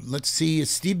 Oh, let's see a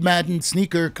Steve Madden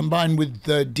sneaker combined with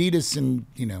Adidas, and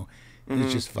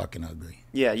it's just fucking ugly.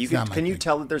 Yeah, It's not my can you thing.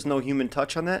 tell that there's no human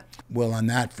touch on that? Well, on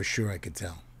that for sure, I could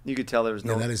tell. You could tell there was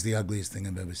no. Yeah, that is the ugliest thing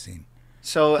I've ever seen.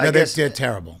 So No, I guess they're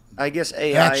terrible. I guess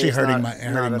AI actually is hurting not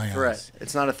hurting a my threat. eyes.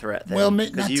 It's not a threat. Well,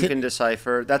 Because not you to- can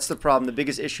decipher. That's the problem. The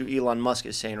biggest issue Elon Musk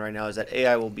is saying right now is that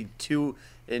AI will be too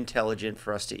intelligent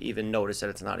for us to even notice that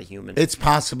it's not a human. It's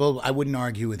possible. I wouldn't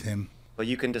argue with him. But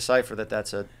you can decipher that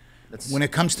that's When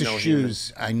it comes to no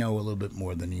shoes, I know a little bit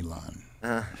more than Elon.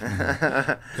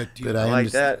 But I like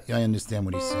that. I understand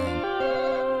what he's saying.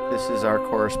 This is our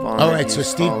correspondent. All right, so He's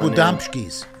Steve calling in.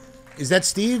 Budomskis. Is that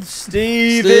Steve?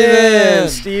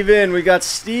 Steven, we got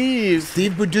Steve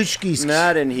Budushkis.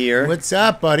 Madden here. What's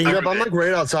up, buddy? Yep, I'm like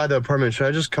right outside the apartment. Should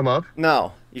I just come up?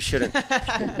 No, you shouldn't.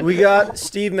 We got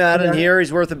Steve Madden here.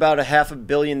 He's worth about $500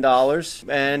 million,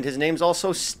 and his name's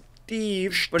also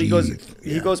Steve, but he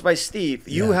goes by Steve.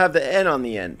 You have the N on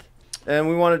the end, and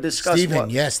we want to discuss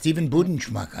Steven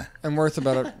Budenschmacher. I'm worth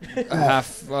about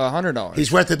 $100.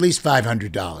 He's worth at least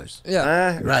 $500.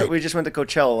 Yeah. Right. We just went to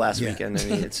Coachella last Yeah. weekend,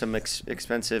 and we had some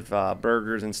expensive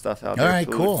burgers and stuff out All there. right,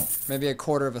 food. cool. Maybe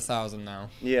 $250,000 now.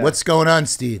 Yeah. What's going on,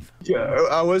 Steve? Yeah,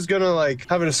 I was gonna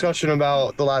have a discussion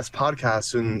about the last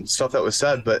podcast and stuff that was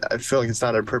said, but I feel like it's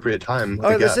not an appropriate time. with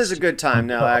Oh, the this is guest. a good time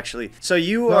now, actually. So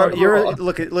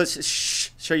let's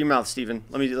show your mouth, Steven.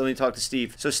 Let me talk to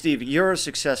Steve. So, Steve, you're a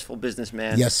successful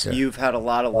businessman. Yes, sir. You've had a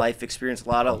lot of life experience, a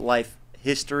lot of life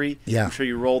history. Yeah. I'm sure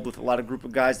you rolled with a lot of group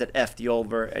of guys that effed you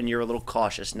over, and you're a little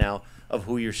cautious now of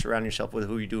who you're surrounding yourself with,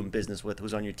 who you're doing business with,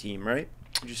 who's on your team, right?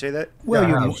 Would you say that? Well,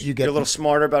 Yeah, you get You're a little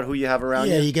smarter about who you have around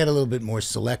yeah, you. you get a little bit more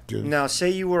selective. Now, say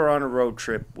you were on a road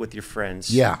trip with your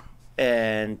friends. Yeah,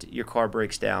 And your car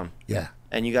breaks down. yeah.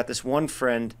 And you got this one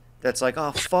friend that's like,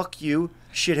 oh, fuck you.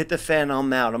 Shit hit the fan.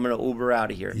 I'm out. I'm going to Uber out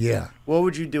of here. Yeah. What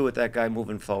would you do with that guy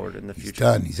moving forward in the He's future?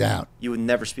 done. He's out. You would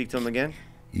never speak to him again?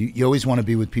 You always want to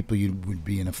be with people you would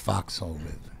be in a foxhole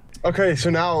with. Okay, so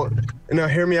now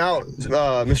hear me out,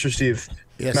 Mr. Steve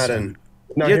Yes, Madden. sir.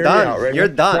 Now You're hear done. me out, right? You're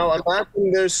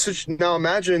done. Now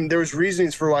imagine there's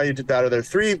reasons for why you did that. Are there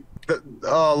three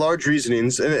large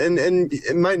reasonings? And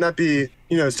it might not be,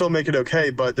 still make it okay,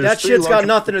 but there's That three shit's got large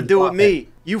nothing to do with me.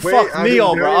 You Wait, fucked I me mean,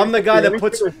 over. no, I'm the guy let that me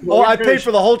puts. finish. Oh, Let me I paid finish.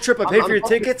 for the whole trip. I paid I'm for your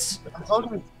talking- tickets. I'm talking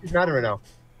to Steve Madden right now.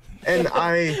 And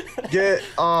I get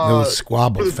Little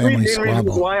squabble, for the family three main reasons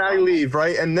squabble. why I leave,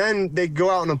 right? And then they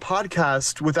go out on a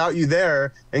podcast without you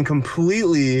there and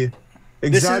completely This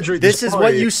exaggerate. is the what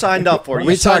story. you signed up for. You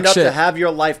We signed talk up to shit. have your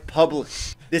life public.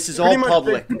 This is all Pretty much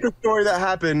public. they took the story that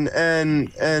happened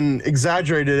and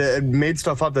exaggerated it and made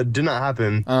stuff up that did not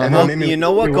happen. And Well, then made me you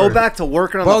know what? feel Go worse. back to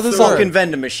working on Well, the this is fucking all-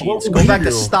 vending machines. What Go would back you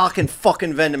to do? stocking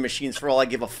fucking vending machines for all I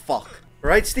give a fuck.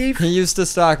 Right, Steve? He used to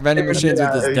stock vending machines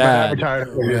with his I'm dad. retired. I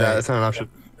can't do that. That's not an option.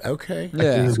 Okay. Yeah.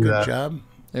 That's a do good that. job.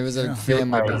 It was a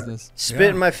family business. Spit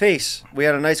in my face. We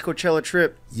had a nice Coachella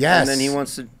trip. Yes. And then he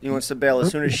wants to bail as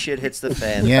soon as shit hits the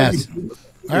fan. Yes.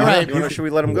 All right. Should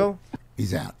we let him go?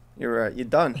 He's out. You're right. You're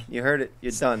done. You heard it.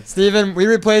 You're done. Steven, we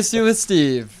replaced you with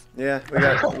Steve. Yeah. We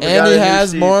got And a he new has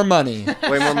Steve. more money.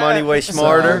 Way more money. Way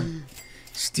smarter.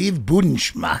 Steve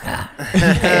Budenschmacher.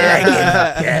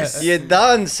 Yes. You're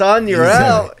done, son. You're He's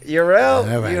out. You're out.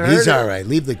 All right. You He's heard it. all right.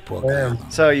 Leave the poor guy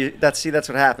alone. So that's what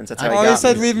happens. That's how I he always got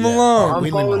said me. leave him Yeah. alone. I'm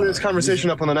Leave him following alone. this conversation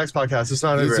up on the next podcast. It's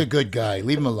not He's over. a good guy.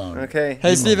 Leave him alone. Okay.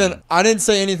 Hey, Steven, I didn't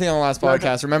say anything on the last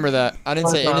podcast. Remember that. I didn't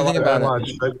say anything about it.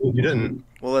 You didn't.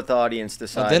 We'll let the audience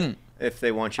decide didn't. if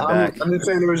they want you I'm back. just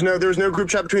saying there was no group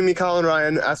chat between me, Kyle, and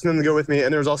Ryan asking them to go with me,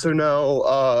 and there was also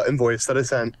no invoice that I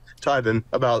sent to Ivan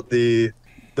about the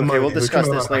Okay, money. we'll We discuss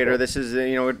came this up- later. This is,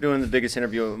 we're doing the biggest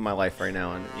interview of my life right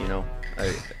now, and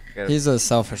I gotta, He's a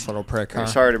selfish little prick, huh? I'm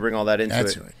sorry to bring all that into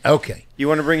That's it. right. Okay. You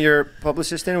want to bring your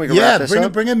publicist in? We can Yeah, wrap this bring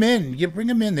up. him in. You bring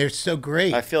him in. They're so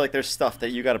great. I feel like there's stuff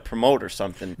that you got to promote or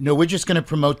something. No, we're just going to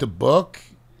promote the book,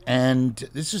 and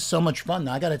this is so much fun.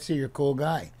 I got to see you're a cool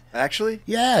guy. Actually,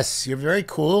 Yes, you're very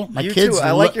cool. My you kids too.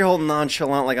 I lo- like your whole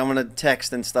nonchalant, like I'm gonna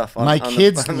text and stuff. On, My on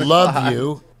kids on the love pod.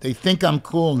 you. They think I'm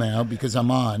cool now because I'm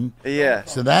on. Yeah,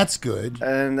 So that's good.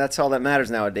 and that's all that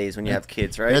matters nowadays when you have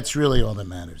kids, right? That's really all that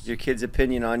matters. Your kid's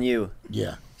opinion on you.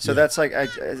 Yeah. So yeah.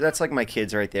 that's like my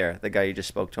kids right there. The guy you just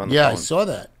spoke to on the Yeah, I phone. saw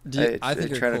that. I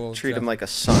think try you're cool. to treat Jeff. him like a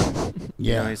son.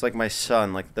 Yeah. He's like my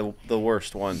son, like the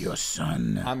worst one. Your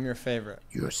son. I'm your favorite.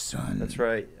 Your son. That's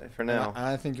right. For now.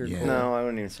 I think you're Yeah. cool. No, I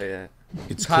wouldn't even say that.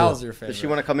 It's Kyle's cool. your favorite. Does she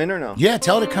want to come in or no? Yeah,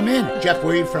 tell her to come in. Jeff,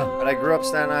 where are you from? But I grew up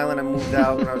Staten Island. I moved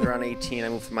out when I was around 18. I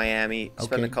moved to Miami.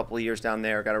 Spent Okay. a couple of years down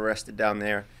there. Got arrested down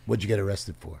there. What'd you get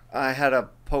arrested for? I had a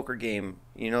poker game.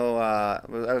 I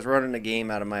was running a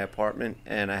game out of my apartment,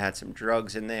 and I had some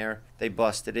drugs in there. They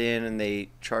busted in, and they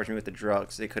charged me with the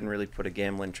drugs. They couldn't really put a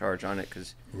gambling charge on it,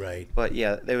 Right. but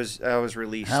yeah, I was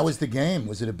released. How was the game?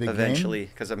 Was it a big Eventually,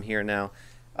 because I'm here now.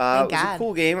 Thank It was a God.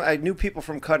 cool game. I knew people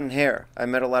from cutting hair. I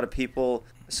met a lot of people,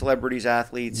 celebrities,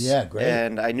 athletes. Yeah, great.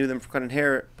 And I knew them from cutting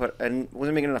hair, but I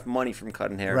wasn't making enough money from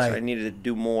cutting hair, Right. so I needed to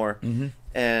do more. Mm-hmm.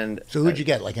 And So who'd you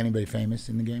get? Like anybody famous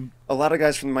in the game? a lot of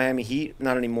guys from the Miami Heat,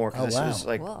 not anymore, because Oh, wow. this was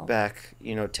like Whoa. back,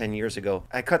 10 years ago.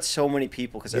 I cut so many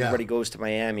people because Yeah. everybody goes to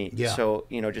Miami. Yeah. So,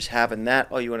 just having that,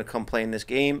 oh, you want to come play in this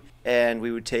game? And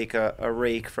we would take a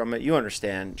rake from it. You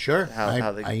understand Sure. how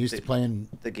I used to play in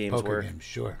the games poker work. games.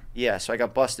 Sure. Yeah, so I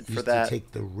got busted Used for that. to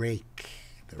take the rake.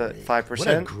 The rake. 5%? What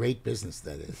a great business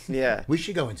that is. Yeah. We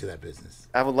should go into that business.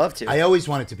 I would love to. I always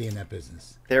wanted to be in that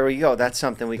business. There we go. That's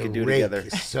something we The could do rake together.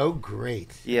 is so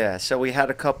great. Yeah. So we had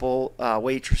a couple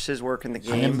waitresses working the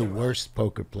game. I am the worst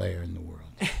poker player in the world.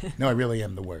 No, I really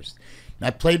am the worst. And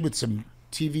I played with some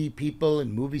TV people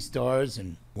and movie stars,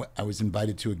 and I was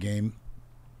invited to a game,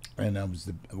 and I was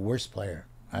the worst player.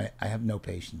 I have no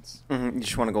patience. Mhm, You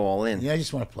just want to go all in. Yeah, I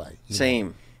just want to play. you know.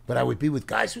 Same. But I would be with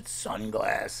guys with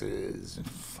sunglasses and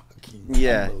fucking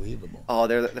Yeah. unbelievable. Oh,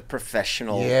 they're the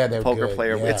professional Yeah, they're poker good,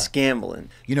 player. yeah. It's gambling.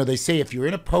 You know, they say if you're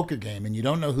in a poker game and you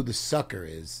don't know who the sucker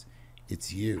is,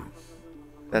 it's you.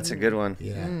 That's a good one.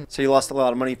 Yeah. So you lost a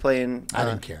lot of money playing. I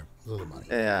didn't care. A little money.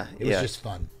 Yeah. It was yeah. just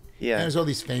fun. Yeah. And there's all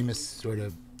these famous sort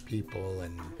of people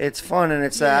and It's fun and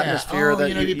it's the yeah. atmosphere oh, that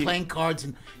you're playing cards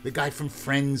and the guy from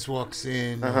Friends walks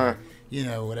in. Uh-huh. You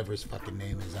know, whatever his fucking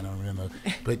name is, I don't remember.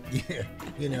 But yeah,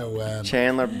 you know,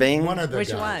 Chandler Bing. one of the Which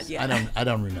guys. one? Yeah. I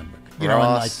don't remember. You know, and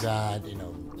like Ross. that. You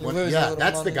know, lose a yeah, little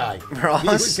that's money. the guy. Ross? He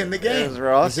was in the game. It was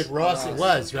Ross? Was it Ross? It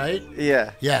was, right?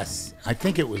 Yeah. Yes, I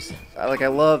think it was. I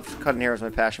love cutting hair was my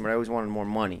passion, but I always wanted more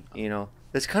money. You know,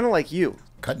 it's kind of like you.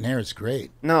 Cutting hair is great.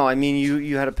 No, I mean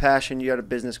you had a passion, you had a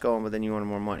business going, but then you wanted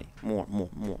more money, more.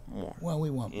 Well,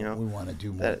 we want, You know, we want to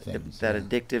do more That things. that yeah.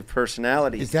 addictive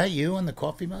personality. Is that you on the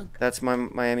coffee mug? That's my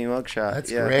Miami mugshot.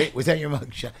 That's yeah. great. Was that your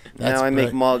mugshot? That's Now I make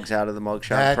great. mugs out of the mugshot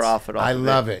That's- profit off I of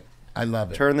love it. I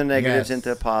love it. Turn the negatives Yes.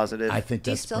 into positive. I think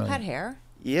Do you that's still cut brilliant. hair?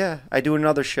 Yeah, I do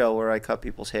another show where I cut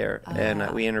people's hair,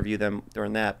 and we interview them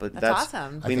during that. But That's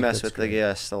awesome. I We think mess that's with great. the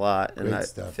guests a lot, and Great I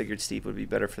stuff. figured Steve would be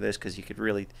better for this because he could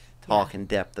really talk in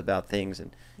depth about things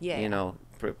and Yeah. you know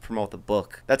promote the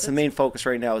book. That's the main focus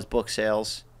right now is book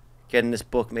sales, getting this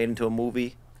book made into a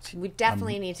movie. We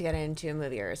definitely need to get into a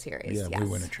movie or a series. Yeah, we yes.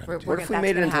 wanna try to do What that. if we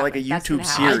made it into like a That's YouTube gonna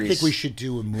happen. series? I think we should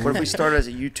do a movie. What if we started as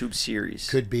a YouTube series?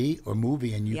 Could be or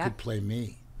movie, and you Yep. could play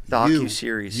me.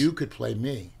 Docu-series. You could play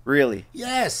me. Really?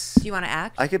 Yes. Do you want to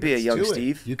act? I could be a young Do it.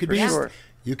 Steve. You could for be. sure.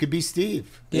 You could be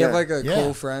Steve. Do you have Yeah. like a Yeah.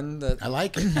 cool friend that I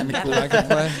like it. And that I could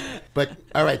play? but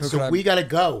all right, Who so could I- we got to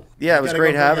go. Yeah, it We was gotta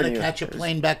great go. having We you. gotta catch a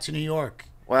plane back to New York.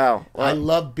 Wow. I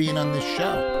love being on this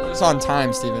show. It's on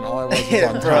time, Steven. All I was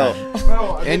Yeah, on bro.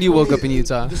 time. And you woke up in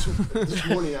Utah. This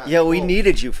morning. Yeah, we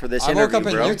needed you for this I woke interview, up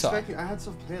in bro. Utah. I had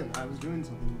stuff planned. I was doing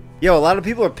something. Yo, a lot of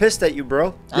people are pissed at you,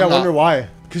 bro. Yeah, I I'm wonder not. why.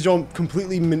 Because y'all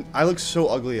completely. I look so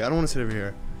ugly. I don't want to sit over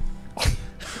here.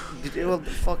 Well,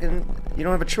 fucking, you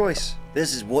don't have a choice.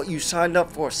 This is what you signed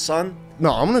up for, son.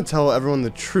 No, I'm gonna tell everyone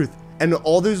the truth. And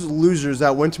all those losers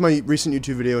that went to my recent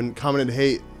YouTube video and commented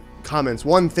hate comments.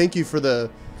 One, thank you for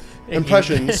the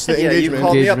impressions, the Yeah, you engagement.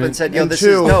 called me up and Engagement. said, yo, and this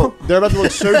two, is dope. they're about to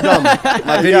look so dumb. My Yeah,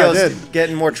 I video's did.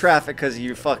 getting more traffic because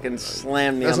you fucking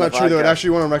slammed me That's on not the true though. It podcast. actually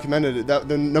went on recommended. That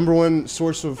the number one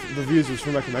source of reviews was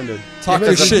from recommended. Talk your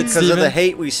Because shit, of the Steven.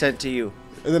 hate we sent to you.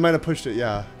 And they might have pushed it.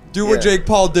 Yeah. Do what Yeah. Jake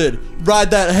Paul did.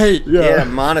 Ride that hate. Yeah,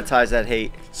 monetize that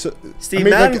hate. So Steve I made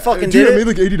Madden like, fucking dude, did I it. made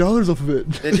like $80 off of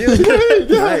it. Did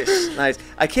you? Nice, nice.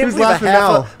 I can't Who's believe laughing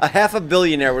now? a half a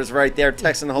billionaire was right there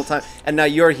texting the whole time, and now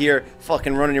you're here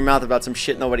fucking running your mouth about some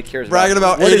shit nobody cares Bragging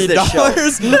about What is this show?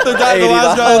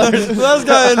 $80. The last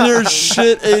guy in here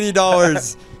shit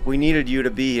 $80. We needed you to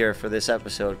be here for this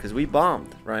episode because we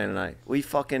bombed, Ryan and I. We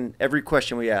fucking, every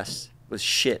question we asked was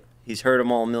shit. He's heard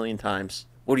them all a million times.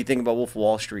 What do you think about Wolf of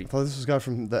Wall Street? I thought this was a guy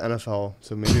from the NFL,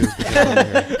 so maybe it was the guy on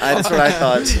here. That's what I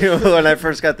thought too when I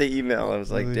first got the email. I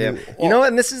was like, damn. You know what?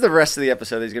 And this is the rest of the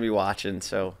episode that he's going to be watching,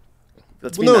 so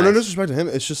let's be No nice. disrespect to him.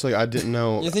 It's just like I didn't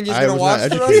know. You think he's I gonna was watch not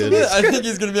the rest of educated. it? I think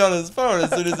he's gonna be on his phone as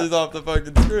soon as he's off the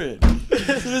fucking screen.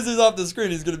 As soon as he's off the screen,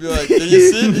 he's gonna be like, "Did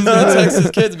you see?" He's gonna text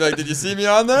his kids and be like, "Did you see me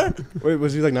on there?" Wait,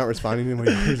 was he like not responding to what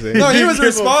you were saying? No, he was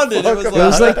responding. It was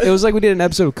It was like we did an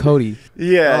episode of Cody.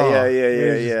 Yeah, Oh,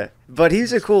 yeah. But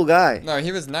he's a cool guy. No,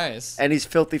 he was nice. And he's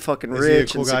filthy fucking Is he a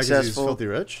rich cool and guy 'cause he's successful. filthy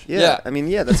rich? Yeah, I mean,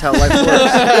 that's how life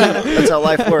works. That's how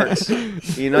life works.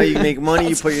 You know, you make money,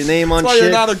 you put your name on That's why shit.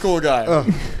 you're not a cool guy.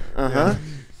 Uh-huh.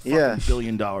 Yeah. $1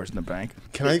 billion in the bank.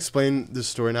 Can I explain this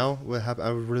story now? What happened?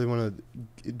 I really want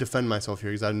to defend myself here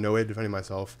because I had no way of defending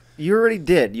myself. You already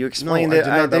did. You explained I it. did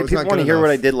not. That was People not want to good hear what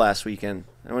I enough. did last weekend.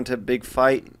 I went to a big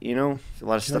fight, you know, a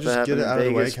lot of Can I stuff that just happened get it out in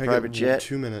of the way? Vegas, Can I private get jet.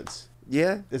 2 minutes?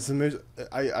 Yeah. It's the most.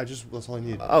 That's all I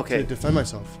need. Okay. To defend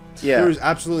myself. Yeah. There was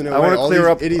absolutely no I way. want to All clear these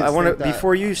up. idiots I want to think that-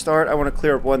 before you start. I want to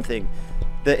clear up one thing.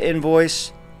 The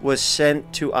invoice was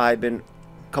sent to Ivan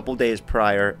a couple days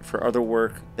prior for other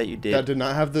work that you did, That did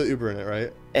not have the Uber in it,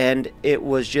 right? and it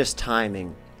was just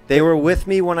timing. They were with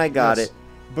me when I got Yes. it.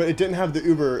 But it didn't have the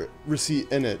Uber receipt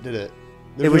in it, did it?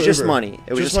 There It was no just Uber. money.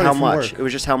 It was just money how from much. work. It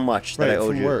was just how much Right, that I owed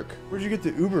from you. work. Where'd you get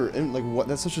the Uber in? Like what?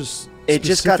 That's such a It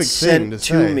just got specific thing sent to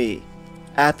to say. me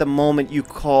at the moment you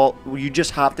call. You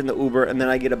just hopped in the Uber, and then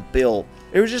I get a bill.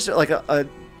 It was just like a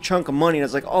chunk of money, and I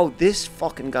was like, oh, this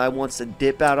fucking guy wants to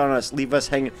dip out on us, leave us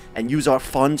hanging, and use our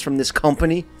funds from this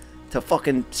company to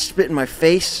fucking spit in my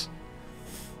face.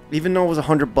 Even though it was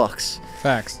 $100,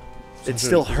 Facts. it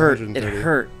still hurt. It 130.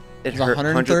 hurt. It was hurt.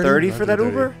 130 for that 130,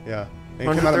 Uber? Yeah. And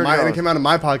it came out of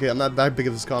my $130. pocket. I'm not that big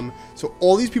of a scum. So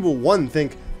all these people, one,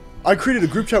 think I created a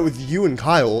group chat with you and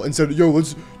Kyle and said, "Yo, do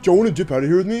you want to dip out of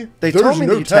here with me?" They There's told me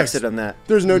no that you text. texted them that.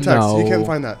 There's no text. You No. can't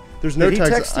find that. There's no Did he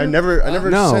text. text I you? never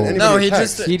No. sent anybody No, a he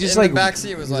text. just He just, in like, the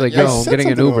backseat was he's like, like, yo, yo, I'm said getting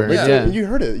an something to Uber. him, right? Yeah. And you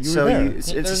heard it. You So were there.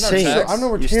 it's There's a no saying. text. I don't know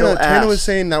where You still Tana was asked.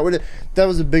 saying that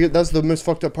was the biggest. That's the most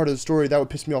fucked up part of the story. That would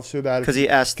piss me off so bad. Because he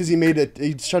asked. Because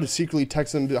he tried to secretly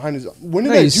text them behind his. When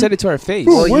did No, I you do- said it to our face.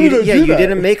 Bro, Well, when did I do you that?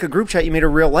 didn't make a group chat. You made a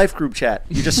real life group chat.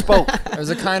 You just spoke. It was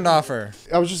a kind offer.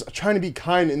 I was just trying to be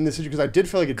kind in this situation because I did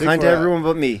feel like a dick Kind for to it. everyone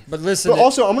but me. But listen, But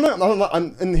also,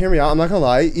 and hear me out. I'm not gonna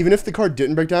lie. Even if the car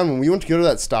didn't break down, when we went to go to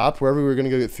that stop wherever we were gonna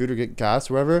go get food or get gas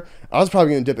or whatever, I was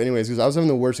probably gonna dip anyways because I was having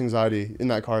the worst anxiety in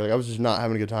that car. Like I was just not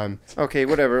having a good time. Okay,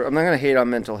 whatever. I'm not gonna hate on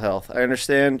mental health. I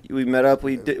understand. We met up.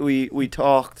 We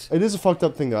talked. It is a fucked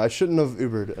up thing though. I shouldn't have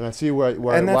Ubered, and I see why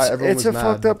And everyone it's was a mad.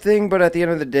 fucked up thing, but at the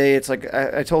end of the day, it's like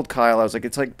I told Kyle, I was like,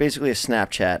 it's like basically a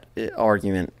Snapchat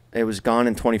argument. It was gone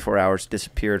in 24 hours,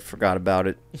 disappeared, forgot about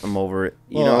it. I'm over it.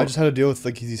 You know, I just had to deal with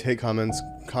like these hate comments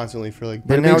constantly for like.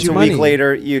 But and it now made it's you a week money.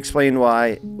 later. You explained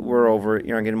why we're over it.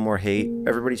 You're not getting more hate.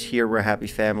 Everybody's here. We're a happy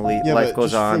family. Yeah, Life but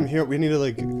goes just on. From here, we need to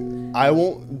like. I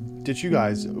won't ditch you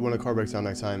guys when a car breaks down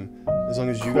next time, as long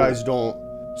as you guys don't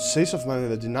say stuff about it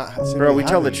that did not. Bro, we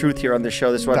tell the truth here on this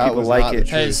show. This is why That people was like not the it. truth.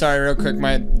 hey, sorry, real quick.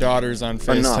 My daughter's on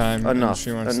FaceTime. and Enough,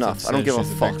 She wants enough. To I don't say give a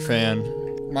she's fuck. big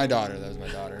fan. My daughter. That was my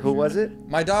daughter. Who was it?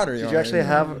 My daughter. Did you actually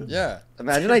have? Yeah.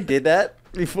 Imagine I did that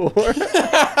before.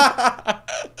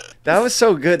 That was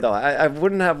so good though. I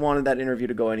wouldn't have wanted that interview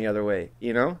to go any other way.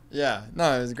 You know? Yeah.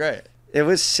 No, it was great. It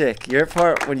was sick. Your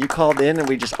part when you called in and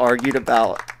we just argued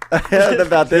about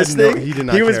this No, thing. he did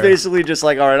not He was care. basically just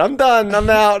like, all right, I'm done. I'm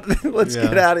out. Let's Yeah.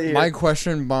 get out of here. My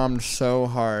question bombed so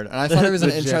hard, and I thought it was an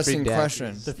The Jeffrey interesting Dahmer.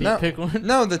 question. The feet pick one?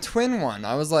 No, the twin one.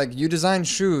 I was like, you design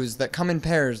shoes that come in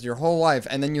pairs your whole life,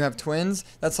 and then you have twins.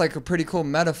 That's like a pretty cool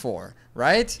metaphor,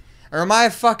 right? Or am I a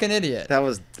fucking idiot? That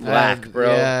was whack,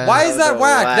 bro. yeah. Why That is was that a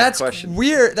whack? whack That's question.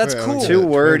 weird. That's Wait, I cool. don't Too get it.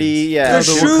 wordy. Yeah. The it's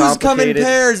more shoes come in complicated.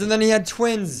 pairs, and then he had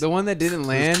twins. The one that didn't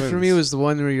land for twins. me was the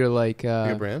one where you're like,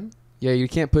 Like a brand. yeah, you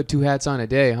can't put 2 hats on a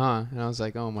day, huh? And I was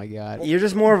like, oh my god. You're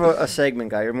just more of a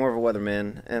segment guy. You're more of a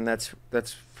weatherman, and that's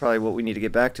probably what we need to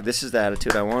get back to. This is the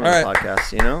attitude I want on All the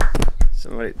podcast. You know,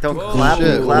 somebody don't clap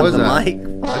Shit, clap what was the that? mic.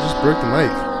 I just broke the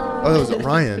mic. Oh, that was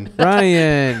Ryan.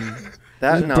 Ryan.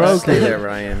 That You no, broke stay it. there,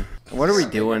 Ryan. What are we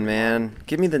doing, man?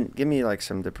 Give me like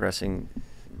some depressing.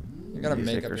 You gotta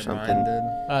music make up or your something. mind,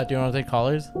 dude. Do you want to take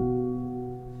callers?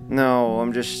 No,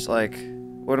 I'm just like,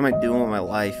 what am I doing with my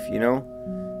life? You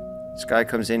know, this guy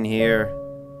comes in here,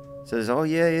 says, "Oh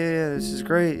yeah, this is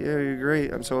great. Yeah, you're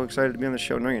great. I'm so excited to be on the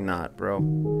show." No, you're not, bro.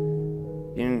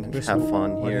 You didn't have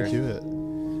fun Why here. did you do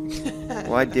it?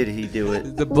 Why did he do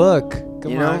it? The book.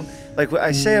 Come You know, on. like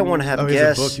I say, I want to have Oh, he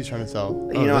has a book guests. he's trying to sell.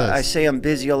 You know, I say I'm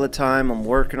busy all the time. I'm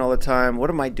working all the time. What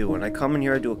am I doing? I come in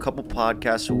here, I do a couple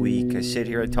podcasts a week. I sit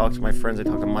here, I talk to my friends. I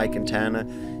talk to Mike and Tana.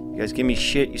 You guys give me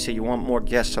shit. You say you want more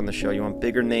guests on the show. You want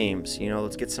bigger names. You know,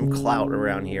 let's get some clout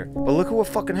around here. But look at what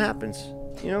fucking happens.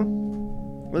 You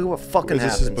know, look at what fucking Is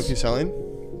this happens. his book he's selling?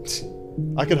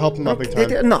 I could help him out big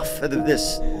time. Enough of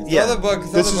this. Throw Yeah, the book.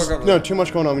 Throw This the is book over no there. too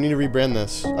much going on. We need to rebrand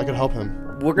this. I could help him.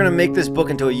 we're gonna make this book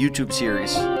into a YouTube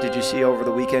series. Did you see over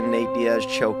the weekend Nate Diaz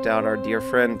choked out our dear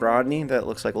friend Rodney? That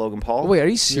looks like Logan Paul. Oh, wait, are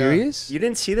you serious? You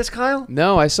didn't see this, Kyle?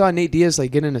 No, I saw Nate Diaz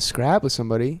like get in a scrap with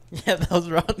somebody. Yeah, that was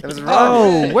wrong. That was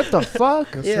Rodney. Oh, what the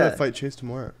fuck? He was Yeah. try to fight Chase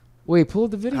tomorrow. Wait, pull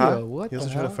up the video. Huh? What He the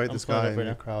also tried to hell? fight this I'm pulling guy up in right the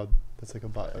now. crowd. That's like a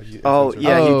bot. Oh influencer.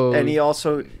 yeah, Oh. and he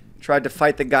also tried to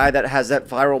fight the guy that has that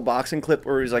viral boxing clip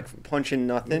where he's like punching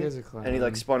nothing, He is a clown. and he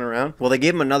like spun around. Well, they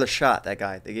gave him another shot. That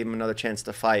guy, they gave him another chance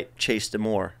to fight Chase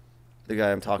Demore, the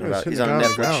guy I'm talking Yeah, about. he was He's hitting on a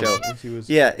the guy Netflix on the show. ground. He was-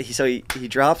 Yeah, he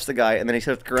drops the guy, and then he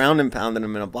starts ground and pounding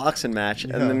him in a boxing match,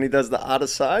 Yeah. and then he does the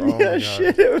Adesanya Oh my God.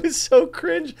 shit. It was so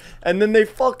cringe. And then they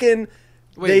fucking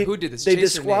Wait, who did this? They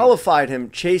Chase or Nate? disqualified him.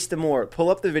 Chase Demore.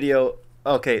 Pull up the video.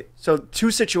 Okay, so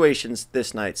two situations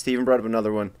this night. Steven brought up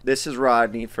another one. This is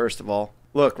Rodney, first of all.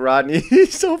 Look, Rodney,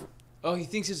 he's so... Oh, he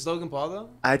thinks it's Logan Paul though?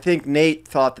 I think Nate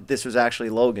thought that this was actually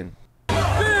Logan.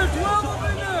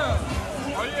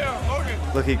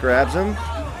 Look, he grabs him.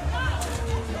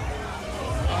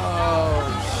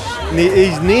 Oh,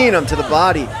 he's kneeing him to the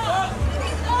body.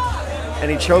 And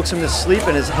he chokes him to sleep,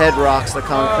 and his head rocks the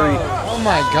concrete. Oh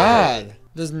my God.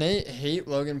 Does Nate hate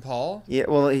Logan Paul? Yeah,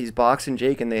 well, he's boxing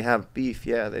Jake, and they have beef.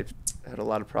 Yeah, they've had a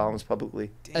lot of problems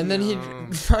publicly. And then he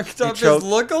fucked up choked-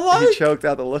 his lookalike? He choked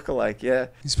out the lookalike, yeah.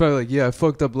 He's probably like, yeah, I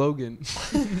fucked up Logan.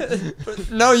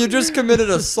 No, you just committed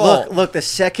assault. Look, the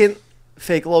second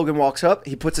fake Logan walks up,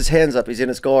 he puts his hands up, he's in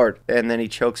his guard, and then he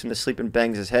chokes him to sleep and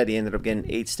bangs his head. He ended up getting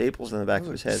 8 staples in the back of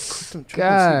his head.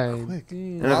 God.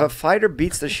 And if a fighter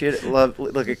beats the shit,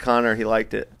 look at Connor, he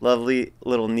liked it. Lovely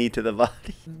little knee to the body.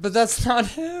 But that's not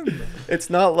him. It's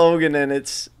not Logan, and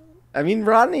it's I mean,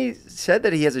 Rodney said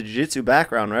that he has a jiu-jitsu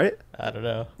background, right? I don't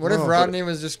know. What if Rodney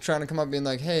was just trying to come up being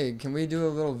like, hey, can we do a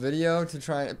little video to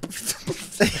try and... That's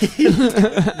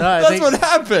what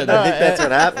happened. I think that's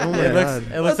what happened.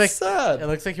 It looks That's sad. It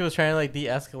looks like he was trying to like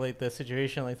de-escalate the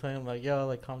situation, like telling him like, "Yo,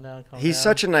 like calm down, calm down." He's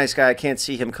such a nice guy. I can't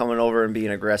see him coming over and being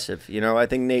aggressive. You know, I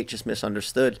think Nate just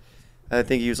misunderstood. I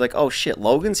think he was like, "Oh shit,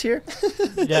 Logan's here."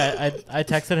 Yeah, I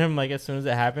texted him like as soon as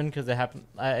it happened because it happened.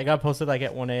 I got posted like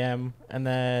at 1 a.m. and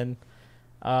then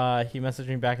he messaged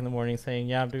me back in the morning saying,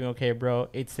 "Yeah, I'm doing okay, bro.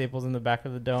 8 staples in the back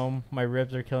of the dome. My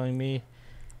ribs are killing me.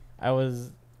 I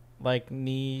was like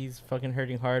knees fucking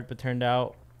hurting hard, but turned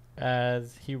out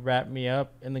as he wrapped me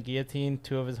up in the guillotine,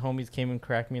 2 of his homies came and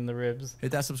cracked me in the ribs."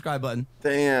 Hit that subscribe button.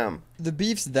 Damn. The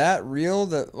beef's that real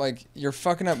that, like, you're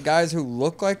fucking up guys who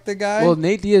look like the guy? Well,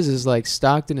 Nate Diaz is like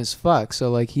Stockton as fuck, so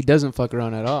like he doesn't fuck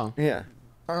around at all. Yeah.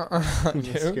 Dude.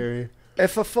 That's scary.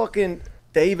 If a fucking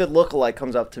David lookalike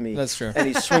comes up to me, That's true. and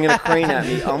he's swinging a crane at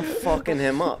me, I'm fucking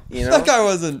him up. You know. That guy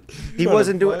wasn't... He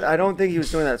wasn't doing. I don't think he was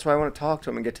doing that. That's why I want to talk to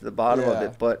him and get to the bottom of Yeah.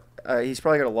 it. But he's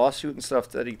probably got a lawsuit and stuff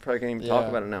that he probably can't even talk Yeah.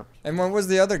 about it now. And what was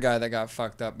the other guy that got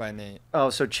fucked up by Nate?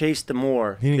 Oh, so Chase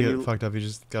Demore. He didn't Can get you, fucked up. He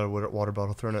just got a water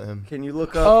bottle thrown at him. can you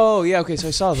look up? Oh yeah, okay, so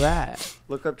I saw that.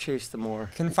 Look up Chase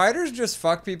Demore. Can fighters just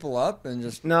fuck people up and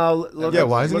just... No, look Yeah, up,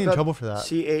 why isn't he look in up trouble for that?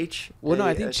 CH. Well, no,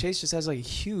 I think Chase just has like a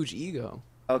huge ego.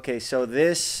 Okay, so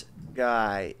this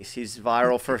guy, he's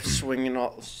viral for swinging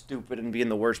all stupid and being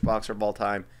the worst boxer of all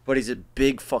time. But he's a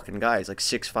big fucking guy. He's like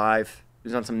 6'5". He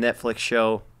was on some Netflix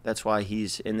show. That's why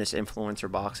he's in this influencer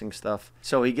boxing stuff.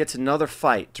 So he gets another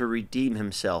fight to redeem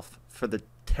himself for the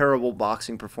terrible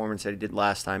boxing performance that he did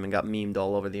last time and got memed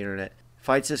all over the internet.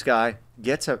 Fights this guy,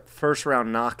 gets a first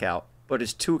round knockout, but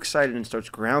is too excited and starts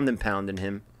ground and pounding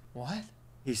him. What?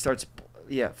 He starts,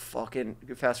 yeah, fucking,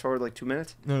 fast forward like 2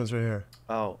 minutes. No, it's right here.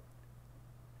 Oh.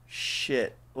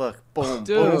 Shit. Look, boom,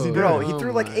 Dude, boom. what is he Bro, doing? he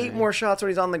threw like Oh 8 my. more shots when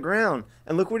he's on the ground.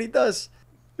 And look what he does.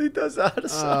 He does the out of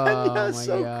side. Oh Yeah, my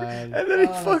so God. And then he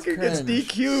Oh, fucking that's gets cringe.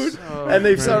 DQ'd. So And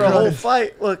they start a whole cringe.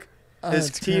 fight. Look, Oh, his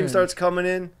that's team cringe. starts coming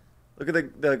in. Look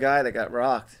at the guy that got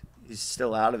rocked. He's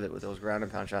still out of it with those ground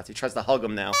and pound shots. He tries to hug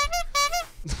him now.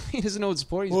 He doesn't know what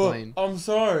sport he's playing. I'm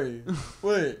sorry.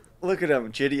 Wait. Look at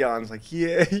him. Gideon's like,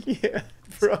 yeah, yeah.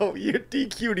 Bro, you're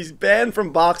DQ'd. He's banned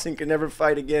from boxing, can never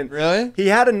fight again. Really? He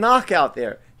had a knockout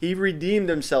there. He redeemed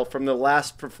himself from the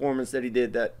last performance that he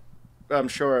did that I'm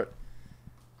sure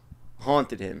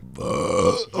haunted him.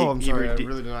 Oh, I'm he sorry. I rede-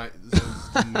 really did not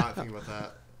think about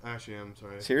that. I actually am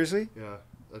sorry. Seriously? Yeah.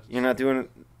 That's, You're not doing an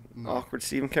No. awkward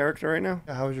Steven character right now?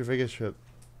 Yeah, how was your Vegas trip?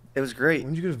 It was great.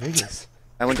 When did you go to Vegas?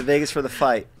 I went to Vegas for the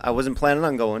fight. I wasn't planning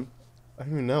on going. I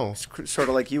don't even know. Sort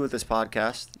of like you with this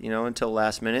podcast, you know, until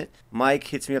last minute. Mike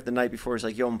hits me up the night before. He's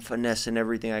like, yo, I'm finessing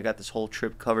everything. I got this whole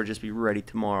trip covered. Just be ready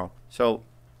tomorrow. So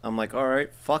I'm like, all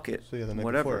right, fuck it. So yeah, the night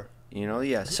Whatever. before. You know,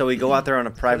 yeah. So we go out there on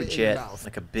a private Put it in your jet, mouth.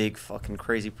 like a big fucking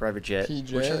crazy private jet.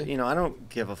 PJ. Which, you know, I don't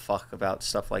give a fuck about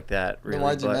stuff like that, really. Then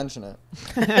why'd you but mention it?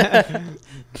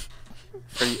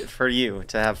 for you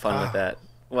to have fun with that.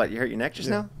 What, you hurt your neck just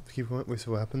Yeah. now? Keep going. Wait,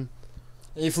 so what happened?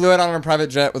 He flew out on a private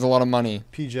jet with a lot of money.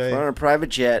 PJ. We're on a private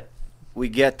jet. We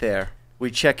get there. We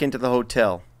check into the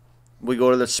hotel. We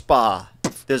go to the spa.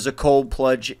 There's a cold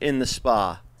plunge in the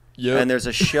spa. Yep. And there's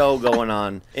a show going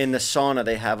on in the sauna.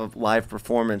 They have a live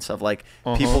performance of like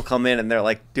people come in and they're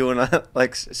like doing a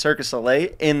like Circus Soleil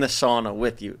in the sauna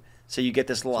with you. So you get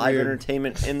this live weird.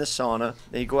 entertainment in the sauna.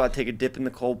 Then you go out, take a dip in the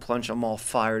cold plunge. I'm all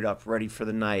fired up, ready for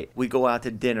the night. We go out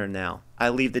to dinner now. I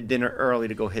leave the dinner early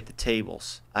to go hit the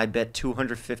tables. I bet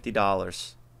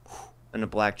 $250 in a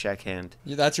blackjack hand.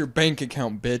 Yeah, that's your bank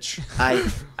account, bitch.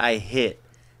 I hit.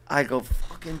 I go,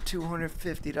 fucking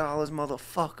 $250,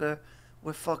 motherfucker.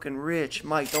 We're fucking rich.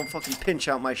 Mike, don't fucking pinch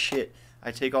out my shit.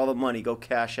 I take all the money, go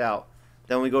cash out.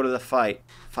 Then we go to the fight.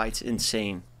 Fight's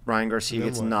insane. Ryan Garcia Then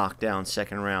gets what? knocked down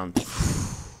second round.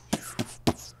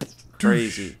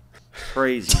 Crazy. Back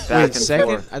Wait, and second?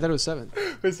 forth. I thought it was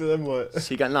 7th. Wait, so then what? So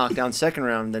he got knocked down second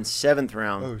round, then seventh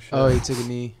round. Oh, shit. Oh, he took a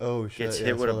knee. Oh, shit. Gets yeah,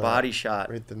 hit I with a saw that. body shot.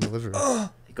 Right in the liver.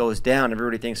 He goes down.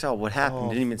 Everybody thinks, oh, what happened? Oh.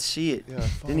 Didn't even see it. Yeah,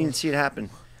 Didn't even fuck. see it happen.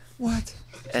 What?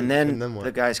 And then, and then what?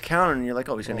 the guy's counting, and you're like,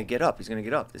 oh, he's going to get up. He's going to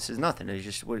get up. This is nothing. I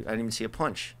didn't even see a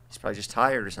punch. He's probably just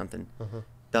tired or something.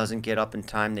 Doesn't get up in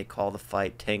time. They call the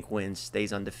fight. Tank wins.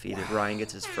 Stays undefeated. Ryan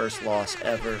gets his first loss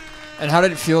ever. And how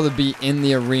did it feel to be in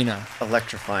the arena?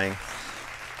 Electrifying.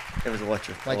 It was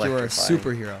electrifying. Like you were a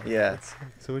superhero. Yeah.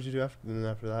 So what'd you do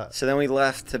after that? So then we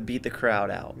left to beat the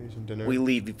crowd out. Maybe some dinner? We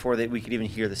leave before we could even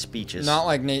hear the speeches. Not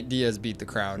like Nate Diaz beat the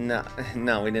crowd.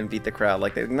 No, we didn't beat the crowd.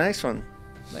 Like, nice one.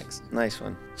 Thanks. Nice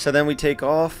one. So then we take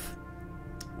off.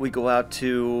 We go out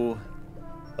to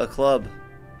a club.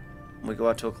 We go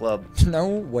out to a club. No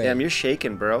way. Damn, you're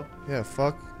shaking, bro. Yeah,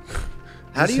 fuck.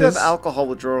 How do This you have is- alcohol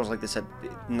withdrawals like this at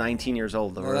 19 years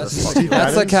old? Or Well, whatever the that's fuck you are?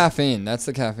 that's the Madden's? caffeine. That's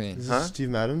the caffeine. Is this Huh? Steve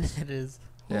Madden's? It is.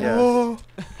 Yeah. Oh.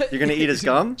 You're gonna eat his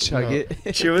gum? Chug No.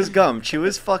 it. Chew his gum. Chew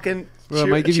his fucking. Bro, it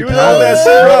might give you chew powers. his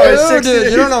bro. It's Ew,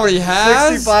 dude, you don't know what he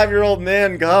has. 65-year-old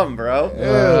man gum, bro.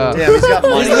 Uh, Damn, he's got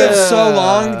money. He's lived so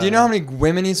long. Do you know how many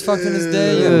women he's fucked in his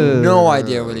day? You have no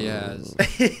idea what he has.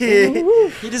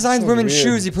 He designs women's weird.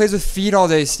 shoes. He plays with feet all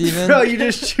day, Steven. Bro, you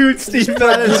just chewed Steve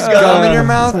Madden's Gum in your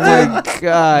mouth, my dude.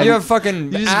 God. You have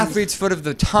fucking athlete's foot of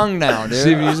the tongue now, dude.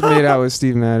 Steven, you just made out with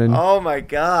Steve Madden. Oh my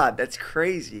god, that's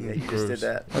crazy that you just did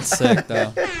that. That's sick,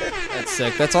 though. That's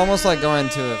sick. That's almost like going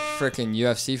to a freaking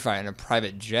UFC fight in a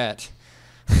private jet.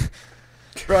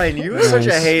 Brian, you are such a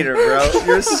Nice. hater, bro.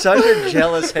 You're such a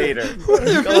jealous hater. Go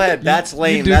ahead. That's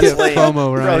lame. do That's get lame.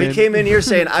 FOMO, Bro, he Ryan. came in here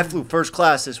saying, I flew first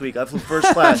class this week. I flew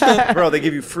first class. Bro, they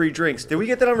give you free drinks. Did we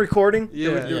get that on recording? Yeah.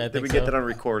 Did Yeah, I we, did think we get so. that on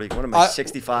recording? What am I,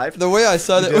 65? The way I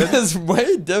said it was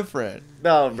way different.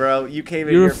 No, bro. You came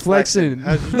in You here were flexing. No,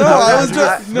 I was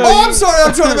just. No, Oh, I'm sorry.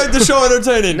 I'm trying to make the show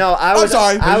entertaining. No, I I'm was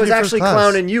sorry. I was get first actually class?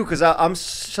 clowning you because I'm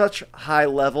such high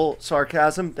level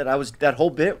sarcasm that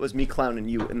whole bit was me clowning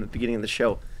you in the beginning of the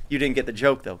show. You didn't get the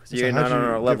joke though because you're How'd not on you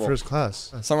our get level. first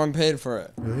class. Someone paid for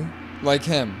it. Really? Like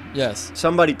him. Yes.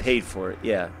 Somebody paid for it,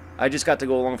 yeah. I just got to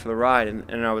go along for the ride,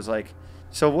 and I was like,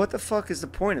 so what the fuck is the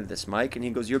point of this, Mike? And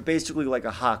he goes, you're basically like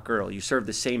a hot girl. You serve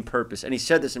the same purpose. And he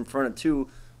said this in front of two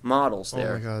models Oh my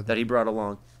there God. that he brought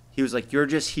along. He was like, you're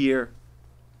just here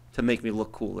to make me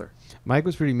look cooler. Mike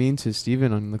was pretty mean to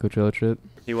Steven on the Coachella trip.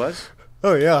 He was?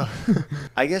 Oh yeah.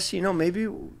 I guess, maybe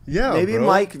Yeah, maybe bro.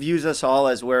 Mike views us all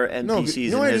as we're NPCs No,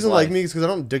 you know in why he his doesn't life. like me? Because I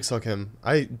don't dick suck him.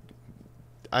 I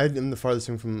am the farthest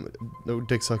thing from no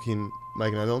dick sucking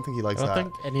Mike, and I don't think he I likes don't that.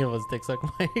 think any of us dick suck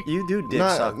Mike. You do dick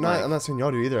suck Mike. I'm not saying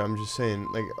y'all do either. I'm just saying,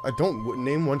 like, I don't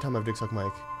name one time I've dick sucked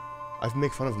Mike. I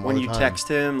make fun of him When all you the time. text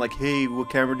him, like, hey,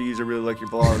 what camera do you use? I really like your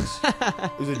vlogs.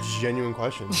 It was a genuine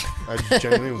question. I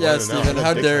genuinely Yeah, wanted to know. Steven, I'm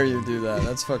how dick dare sucking. you do that?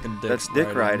 That's fucking dick. That's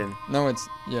dick riding. No, it's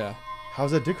yeah.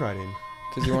 How's that dick riding?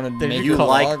 Because you want to Then make You your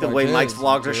like vlog the way his, Mike's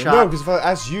vlogs are dude. shot? No, because if I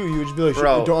asked you, you would just be like,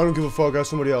 Bro. I don't give a fuck. Ask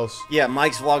somebody else. Yeah,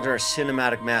 Mike's vlogs are a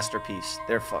cinematic masterpiece.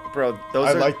 They're bro. Those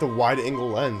I are like the wide angle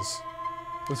lens.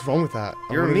 What's wrong with that?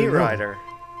 I you're a wanted to meat know. rider.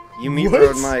 You meat What?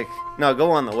 rode Mike. No, go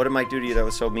on though. What did Mike do to you that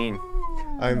was so mean?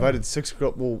 I invited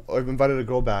I've invited a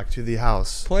girl back to the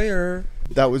house. Player.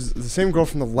 That was the same girl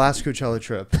from the last Coachella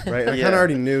trip, right? And I Yeah. kind of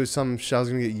already knew some shit was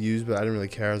gonna get used, but I didn't really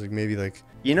care. I was like, maybe like.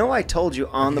 You know, I told you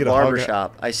on could the get a hug.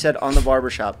 barbershop. I said on the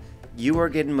barbershop, you are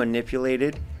getting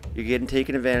manipulated. You're getting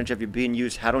taken advantage of. You're being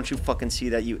used. How don't you fucking see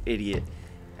that, you idiot?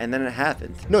 And then it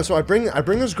happened. No, so I bring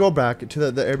this girl back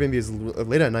to the Airbnb is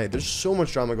late at night. There's so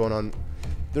much drama going on.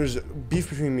 There's beef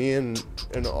between me and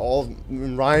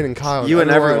Ryan and Kyle. You and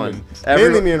everyone.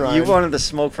 Mainly me and Ryan. You wanted the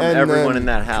smoke from And everyone then in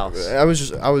that house. It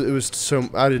was so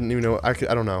I didn't even know I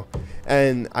don't know.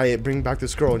 And I bring back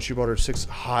this girl and she brought her 6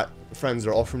 hot friends.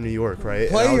 They're all from New York, right?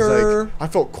 And I was Player. like, I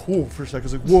felt cool for a second. I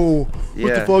was like, whoa, what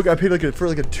Yeah. the fuck? I paid for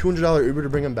a $200 Uber to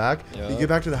bring him back. Yeah. You get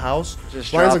back to the house.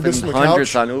 Just Ryan's dropping like this on the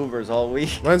hundreds couch. on Ubers all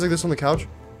week. Ryan's like this on the couch.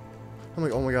 I'm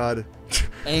like, oh my god.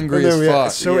 Angry And then as we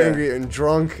fuck. so Yeah. angry and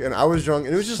drunk, and I was drunk,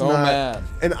 and it was just So not. mad.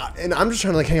 And I'm just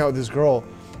trying to like hang out with this girl,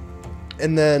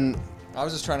 and then I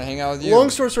was just trying to hang out with you. long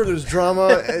story short, there's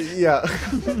drama. Yeah.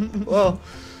 Well,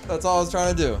 That's all I was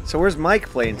trying to do. So where's Mike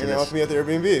playing to hanging out this? with me at the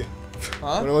Airbnb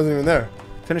Huh? when I wasn't even there.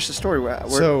 Finish the story.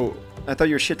 So I thought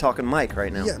you were shit talking Mike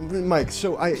right now. yeah, Mike.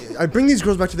 So I bring these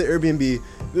girls back to the Airbnb.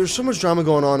 There's so much drama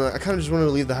going on. And I kind of just wanted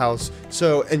to leave the house.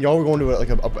 So and y'all were going to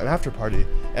an after party.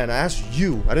 And I asked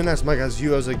you. I didn't ask Mike. I asked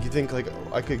you. I was like, you think like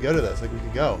I could go to this? Like we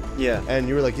could go. Yeah. And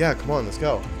you were like, yeah, come on, let's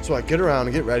go. So I get around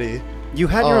and get ready. You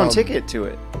had your own Um, ticket to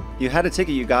it. You had a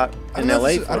ticket you got in LA.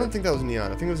 I for don't it. think that was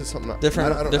neon. I think it was something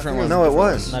Different- I don't different I think one. No, it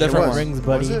was. Not Different everyone one. rings,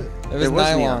 buddy. Was it? It was It was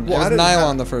nylon. neon. It Well, I was didn't nylon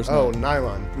have- the first Oh, night.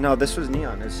 nylon. No, this was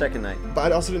neon. It was second night.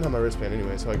 But I also didn't have my wristband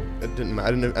anyway, so it didn't. I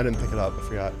didn't pick it up. I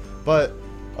forgot. But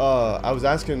I was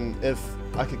asking if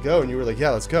I could go, and you were like,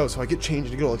 "Yeah, let's go." So I get changed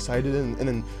and get all excited, and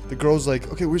then the girl's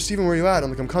like, "Okay, where's Steven? Where are you at?"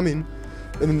 I'm like, "I'm coming."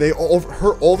 And then all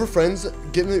of her friends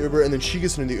get in the Uber, and then she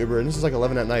gets into the Uber, and this is like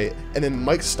 11 at night. And then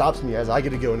Mike stops me as I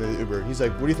get to go into the Uber. He's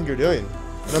like, "What do you think you're doing?"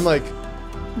 And I'm like,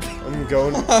 "I'm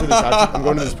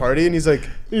going to this party." And he's like,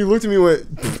 and he looked at me and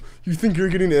went, "Pfft, "You think you're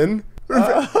getting in?"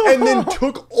 And then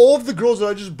took all of the girls that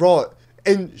I just brought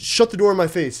and shut the door in my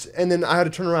face. And then I had to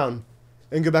turn around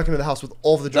and go back into the house with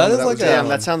all of the drama is that like was a- going Damn, on.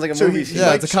 that sounds like a So movie. he- Yeah,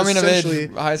 Mike it's a coming of age essentially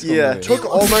high school Yeah. movie. took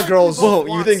all my girls. Whoa,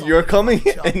 you think you're coming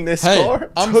in this Hey, car?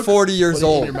 I'm 40 years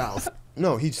old.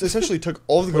 No, he essentially took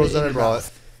all of the girls that I brought,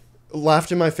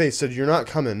 laughed in my face, said, "You're not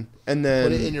coming," and then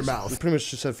Put it in your mouth. Pretty much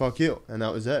just said, "Fuck you," and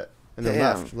that was it. And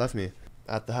then left me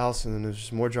at the house, and then there's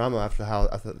just more drama after the house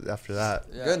after that.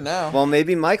 Yeah. Good now. Well,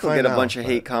 maybe Mike will Fine get a now, bunch of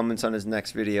but- hate comments on his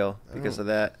next video because of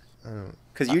that. I don't.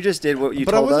 Because you just did what you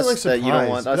But I told wasn't us like that you don't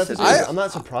want surprised. us to But do. that's the thing, I'm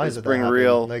not surprised that that bring happened.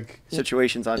 real Like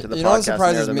situations onto the You know what podcast and air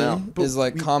surprises them me out. is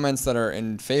like comments that are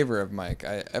in favor of Mike.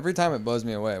 Every time it blows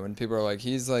me away when people are like,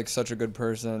 "He's like such a good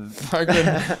person." Fucking-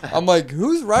 I'm like,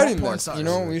 who's writing porn this? stars. You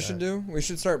know what we should do? We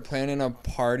should start planning a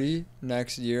party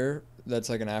next year that's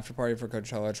like an after party for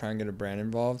Coachella. Try and get a brand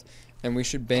involved. And we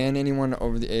should ban anyone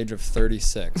over the age of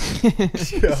 36.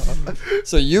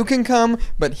 So you can come,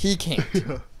 but he can't.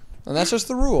 And that's just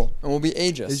the rule. And we'll be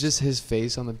ageist. It's just his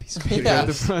face on the piece of paper Yeah. at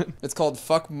the front. It's called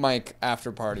Fuck Mike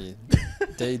After Party,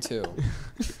 Day 2. You know,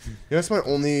 that's my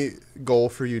only goal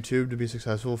for YouTube to be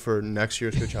successful for next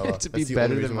year's Coachella. To be That's the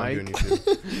better only than reason why I'm Mike. doing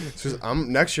YouTube. It's 'cause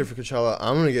next year for Coachella,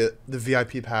 I'm gonna get the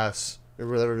VIP pass or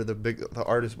whatever the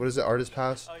artist. What is it? Artist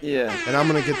pass. Yeah. And I'm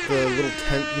gonna get the little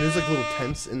tent. You know, there's like little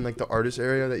tents in like the artist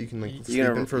area that you can like sleep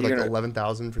in for like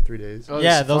 11,000 for 3 days. Oh,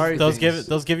 Yeah, the safari those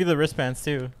things. give you the wristbands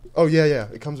too. Oh yeah.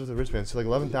 It comes with a wristband. So like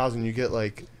 11,000, you get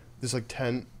like this like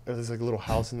tent or this like little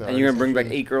house in there. And you're going to bring back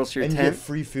 8 girls to your and tent? you get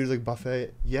free food like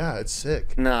buffet. Yeah, it's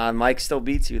sick. Nah, Mike still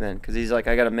beats you then because he's like,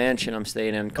 I got a mansion I'm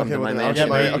staying in. Come to my well, then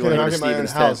mansion. I'll You get wanna my, go to I'll get my own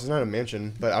Steven's house. tent? It's not a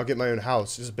mansion, but I'll get my own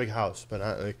house. It's a big house, but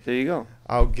not like. There you go.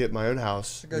 I'll get my own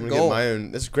house. That's a I'm good gonna goal. get my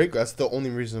own. That's great. That's the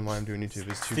only reason why I'm doing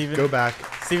YouTube is to Steven- go back.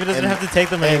 Steven doesn't and- have to take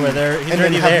them anywhere. He's and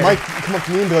already then have there. Mike come up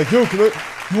to me and be like, "Yo,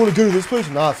 you want to go to this place?"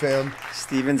 Nah, fam.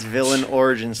 Steven's villain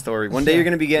origin story. One day you're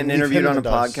going to be getting Leave him interviewed in on a the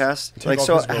dust. podcast. Take Like, off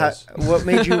so his girls. what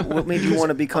made you want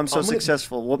to become so I'm gonna-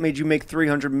 successful? What made you make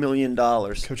 $300 million?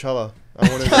 Coachella. I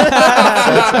want to.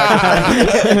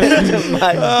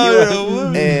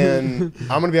 And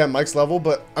I'm gonna be at Mike's level,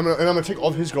 but I'm gonna take all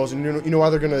of his girls, and you know why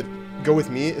they're gonna go with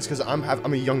me? It's because I'm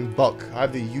a young buck. I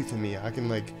have the youth in me. I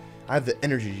have the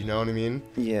energy. You know what I mean?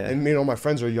 Yeah. And all my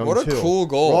friends are young What a too. cool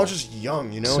goal. We're all just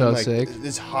young, you know. So and like sick.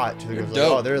 it's hot too. You're Like,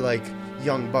 dope. oh, they're like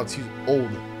young bucks. He's old.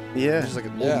 Yeah. He's just like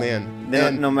an Yeah. old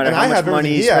man. No matter and how I much have money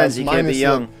everything he has, spends, he can't be minus the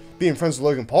young. Being friends with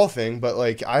Logan Paul thing, but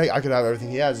like I could have everything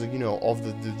he has, like all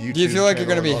the YouTube. Do you feel like you're channel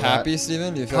going to be and all that. happy,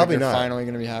 Steven? Do you feel Probably like you're not. finally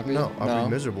going to be happy? No, I'll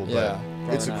be miserable, but yeah,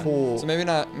 it's probably a not. cool- So maybe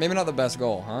not the best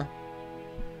goal, huh?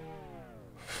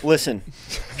 Listen,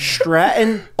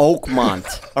 Stratton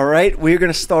Oakmont. All right, we're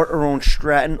gonna start our own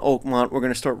Stratton Oakmont. We're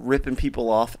gonna start ripping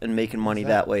people off and making money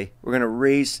that way. We're gonna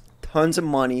raise tons of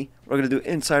money. We're gonna do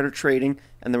insider trading,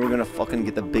 and then we're gonna fucking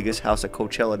get the biggest house at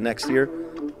Coachella next year,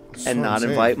 That's and what I'm not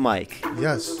saying. invite Mike.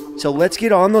 Yes. So let's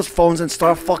get on those phones and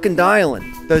start fucking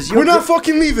dialing. We're not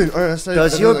fucking leaving. All right,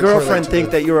 Does your girlfriend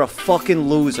think that you're a fucking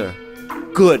loser?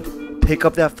 Good. Pick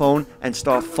up that phone and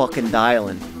start fucking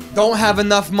dialing. Don't have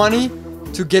enough money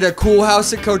to get a cool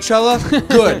house at Coachella?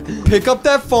 Good. Pick up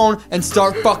that phone and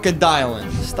start fucking dialing.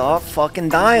 Start fucking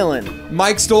dialing.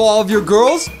 Mike stole all of your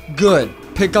girls? Good.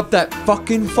 Pick up that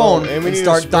fucking phone and we and need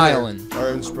start a sprinter. dialing. Our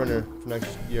own sprinter for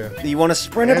next year. You want a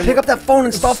sprinter? And- Pick up that phone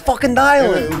and start fucking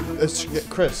dialing. Let's get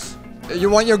Chris. You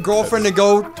want your girlfriend to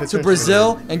go That's to it.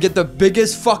 Brazil and get the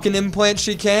biggest fucking implant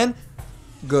she can?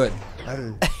 Good. I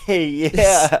don't. Hey,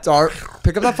 yeah.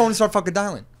 Pick up that phone and start fucking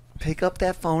dialing. Pick up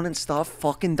that phone and start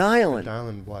fucking dialing.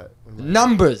 Dialing what?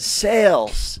 Numbers.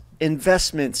 Sales,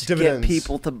 investments, Dividends. get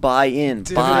people to buy in,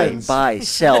 Dividends. buy,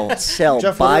 sell,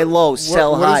 Jeff, buy what- low, what-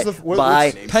 sell what is high, the- what- buy.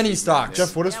 what's- Penny stocks.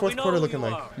 Jeff, what is fourth quarter looking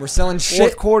like? We're selling Fourth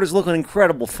shit. quarter's looking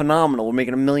incredible, phenomenal. We're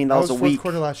making $1 million How was a fourth week.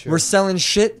 quarter last year? We're selling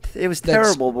shit. It was That's-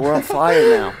 terrible, but we're on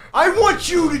fire now. I want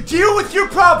you to deal with your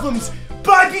problems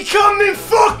by becoming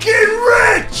fucking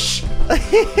rich!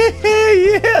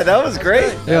 Yeah, that was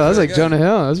great. Yeah, that was like Jonah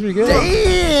Hill. That was pretty good.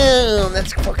 Damn,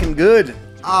 that's fucking good.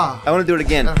 Ah, I want to do it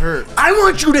again. That hurt. I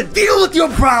want you to deal with your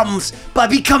problems by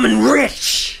becoming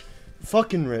rich!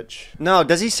 Fucking rich. No,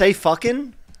 does he say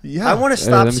fucking? Yeah. I want to Yeah,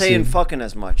 stop let me saying see. fucking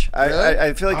as much.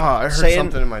 I feel like I heard saying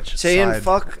something in my saying side.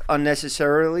 fuck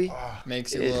unnecessarily.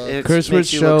 Makes it It- look. it Curse makes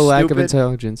words you show look lack of stupid.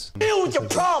 intelligence. Deal with your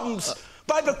problems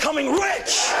by becoming rich!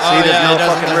 Oh, there's yeah, no he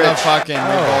doesn't- fucking there's no rich. fucking. We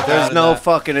both There's added no that.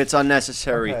 fucking. It's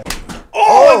unnecessary.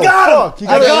 Oh, I got him! You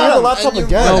got got the him. laptop And you-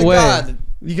 again. No my way. God.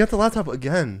 You got the laptop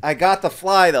again. I got the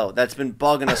fly though. That's been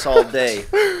bugging us all day.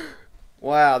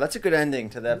 Wow, that's a good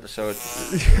ending to the episode.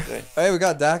 Hey, we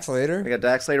got Dax We later. got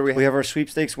Dax later. We have our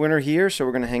sweepstakes winner here, so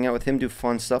we're gonna hang out with him, do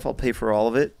fun stuff. I'll pay for all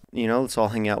of it. You know, let's all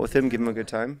hang out with him, give him a good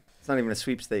time. It's not even a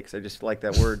sweepstakes. I just like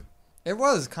that word. It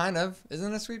was kind of.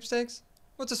 Isn't it a sweepstakes?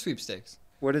 What's a sweepstakes?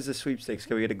 What is a sweepstakes?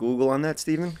 Can we get a Google on that,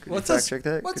 Steven? Could What's you a fact check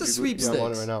that? what's Could a you Goo- Yeah, I'm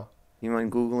on it sweepstakes? right now. You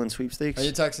mind Googling sweepstakes? Are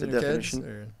you texting The your definition? kids?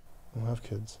 Or? I don't have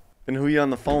kids. And who you on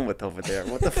the phone with over there?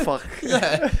 What the fuck?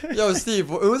 Yeah. Yo, Steve,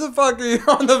 who the fuck are you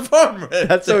on the phone with?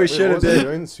 That's what we should have been did.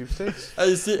 doing sweepstakes.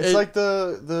 See, It's like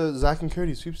the Zach and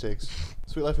Cody sweepstakes.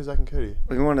 Sweet Life of Zach and Cody.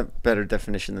 We want a better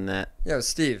definition than that. Yo,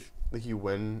 Steve. Like you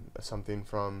win something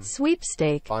from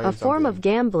Sweepstake, buying a form something. of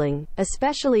gambling,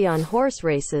 especially on horse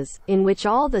races, in which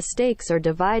all the stakes are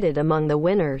divided among the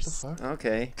winners.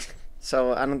 Okay.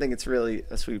 So I don't think it's really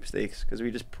a sweepstakes because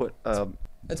we just put.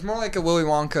 It's more like a Willy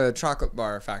Wonka chocolate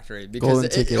bar factory because Golden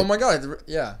ticket. oh my god,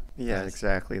 yeah. Yeah,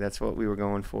 exactly. That's what we were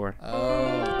going for. Oh.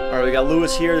 All right, we got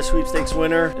Lewis here, the sweepstakes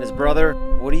winner, and his brother.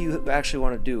 What do you actually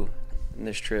want to do in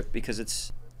this trip? Because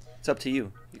it's up to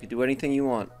you. You can do anything you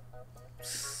want.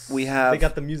 We have. They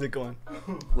got the music going.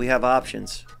 We have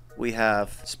options. We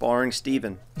have sparring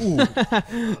Steven.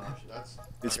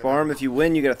 You spar him. If you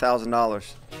win, you get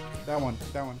 $1,000. That one.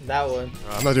 That one.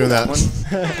 I'm not doing that.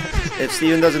 If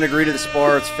Steven doesn't agree to the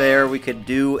spar, it's fair. We could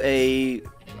do a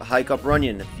hike up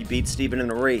Runyon if you beat Steven in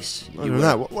a race. I'm not doing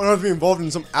that. Why do I have to be involved in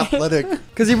some athletic?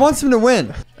 Because he wants him to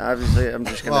win. Obviously, I'm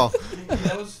just gonna.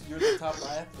 You're the top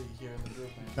athlete here in the group.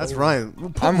 That's Ryan.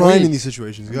 We'll put I'm Ryan weak. in these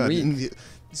situations. Go ahead.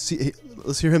 See,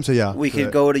 let's hear him say yeah. We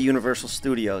could go to Universal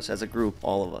Studios as a group,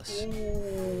 all of us.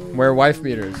 Wear wife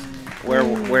beaters.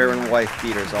 Wearing wife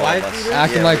beaters, all Wife of us. beaters?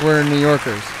 Acting like we're New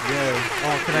Yorkers. Yeah.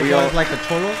 Oh, can I We go all- as like a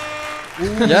cholo?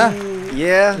 Yeah.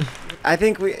 Yeah, I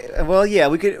think we. Well, yeah,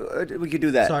 we could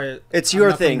do that. Sorry, it's I'm your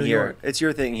not from thing New here. York. It's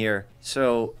your thing here.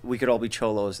 So we could all be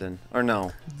cholos then, or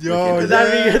no? Yo,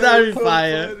 that'd be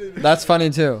fire. That's funny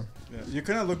too. Yeah, you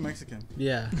kind of look Mexican.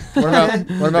 Yeah.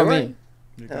 What about me?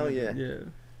 Hell yeah. Yeah.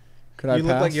 Could I You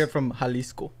look pass? like you're from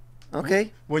Jalisco.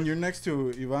 Okay. When you're next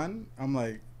to Ivan, I'm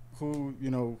like,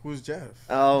 who's Jeff?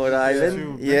 Oh, and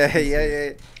Ivan. Two Yeah.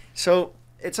 Mexicans. So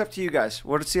it's up to you guys.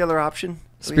 What's the other option?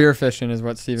 Spearfishing is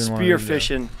what Steven wanted.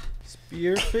 Spearfishing.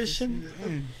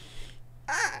 Spearfishing?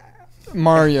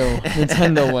 Mario,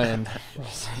 Nintendo Land.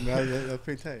 That's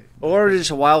pretty tight. Or just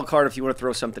a wild card if you want to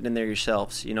throw something in there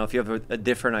yourselves. You know, if you have a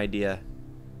different idea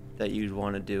that you'd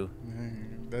want to do.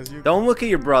 Don't look at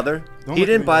your brother. Don't He look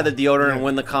at didn't me, buy yeah. the deodorant Yeah. and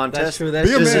win the contest. That's true. That's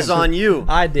Be a true. This man. is on you.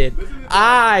 I did.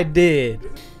 I did.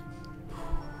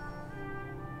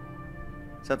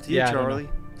 It's up to you, Yeah, I don't Charlie.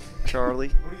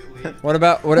 Charlie. What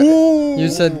about what? You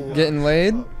said getting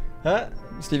laid. Huh?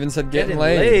 Steven said getting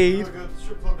laid.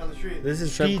 This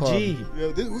is Strip PG.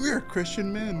 Yeah, we are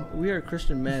Christian men. We are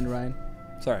Christian men, Ryan.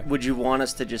 Sorry. Would you want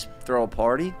us to just throw a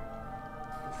party?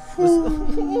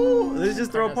 Let's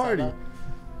just throw a party.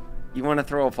 You want to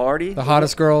throw a party? The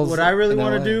hottest girls. What I really in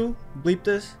want LA. to do, bleep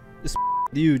this, is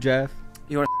you, Jeff.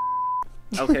 You want?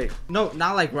 Okay. No,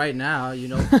 not like right now, you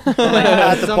know. At the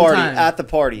party. sometime. At the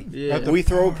party. Yeah. We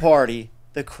throw a party.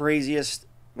 The craziest.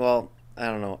 Well, I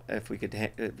don't know if we could.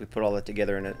 If we put all that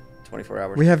together in 24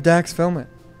 hours. We have Dax film it.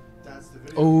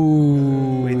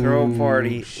 Oh. We throw a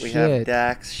party. We have shit.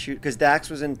 Dax shoot because Dax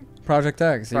was in Project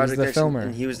X. He Project was the X filmer.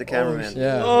 and he was the cameraman.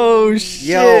 Yeah. Oh shit!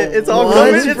 Yo, it's all what,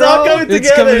 coming. It's all bro? coming It's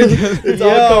together. coming together. It's all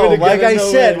coming together. Like I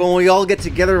no said, way. when we all get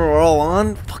together and we're all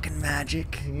on, fucking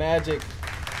magic. Magic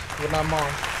with my mom.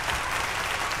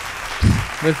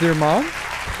 With your mom?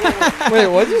 Wait,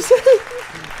 what'd you say?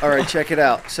 All right, check it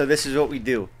out. So this is what we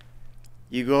do.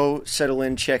 You go settle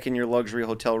in, check in your luxury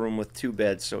hotel room with 2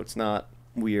 beds, so it's not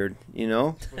weird, you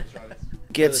know?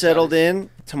 Get settled in.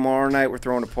 Tomorrow night we're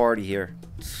throwing a party here.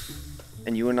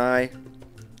 And you and I,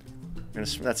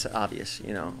 that's obvious,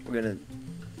 you know.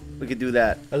 We could do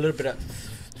that. A little bit of.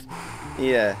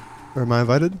 Yeah. Or am I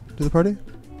invited to the party?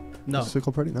 No.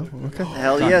 Sickle party? No? Okay.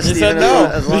 Hell yes, He Steven. said no.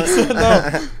 As long, He said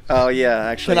no. Oh, yeah,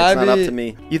 actually, Can it's I not up be- to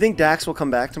me. You think Dax will come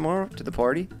back tomorrow to the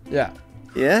party? Yeah.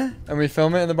 Yeah? And we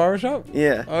film it in the barbershop?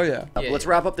 Yeah. Oh, yeah. Let's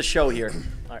wrap up the show here.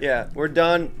 Yeah, we're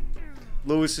done.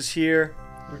 Lewis is here.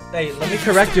 Hey, let me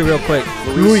correct you real quick.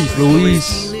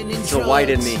 Luis. It's a white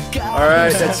in me. All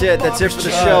right, that's it. That's it for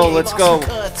the show. Let's go.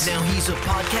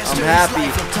 I'm happy.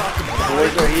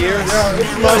 Boys are here.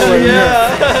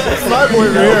 Yeah. My boy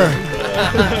over here.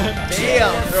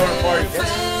 Damn. Throwing a party. Give me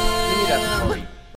that party.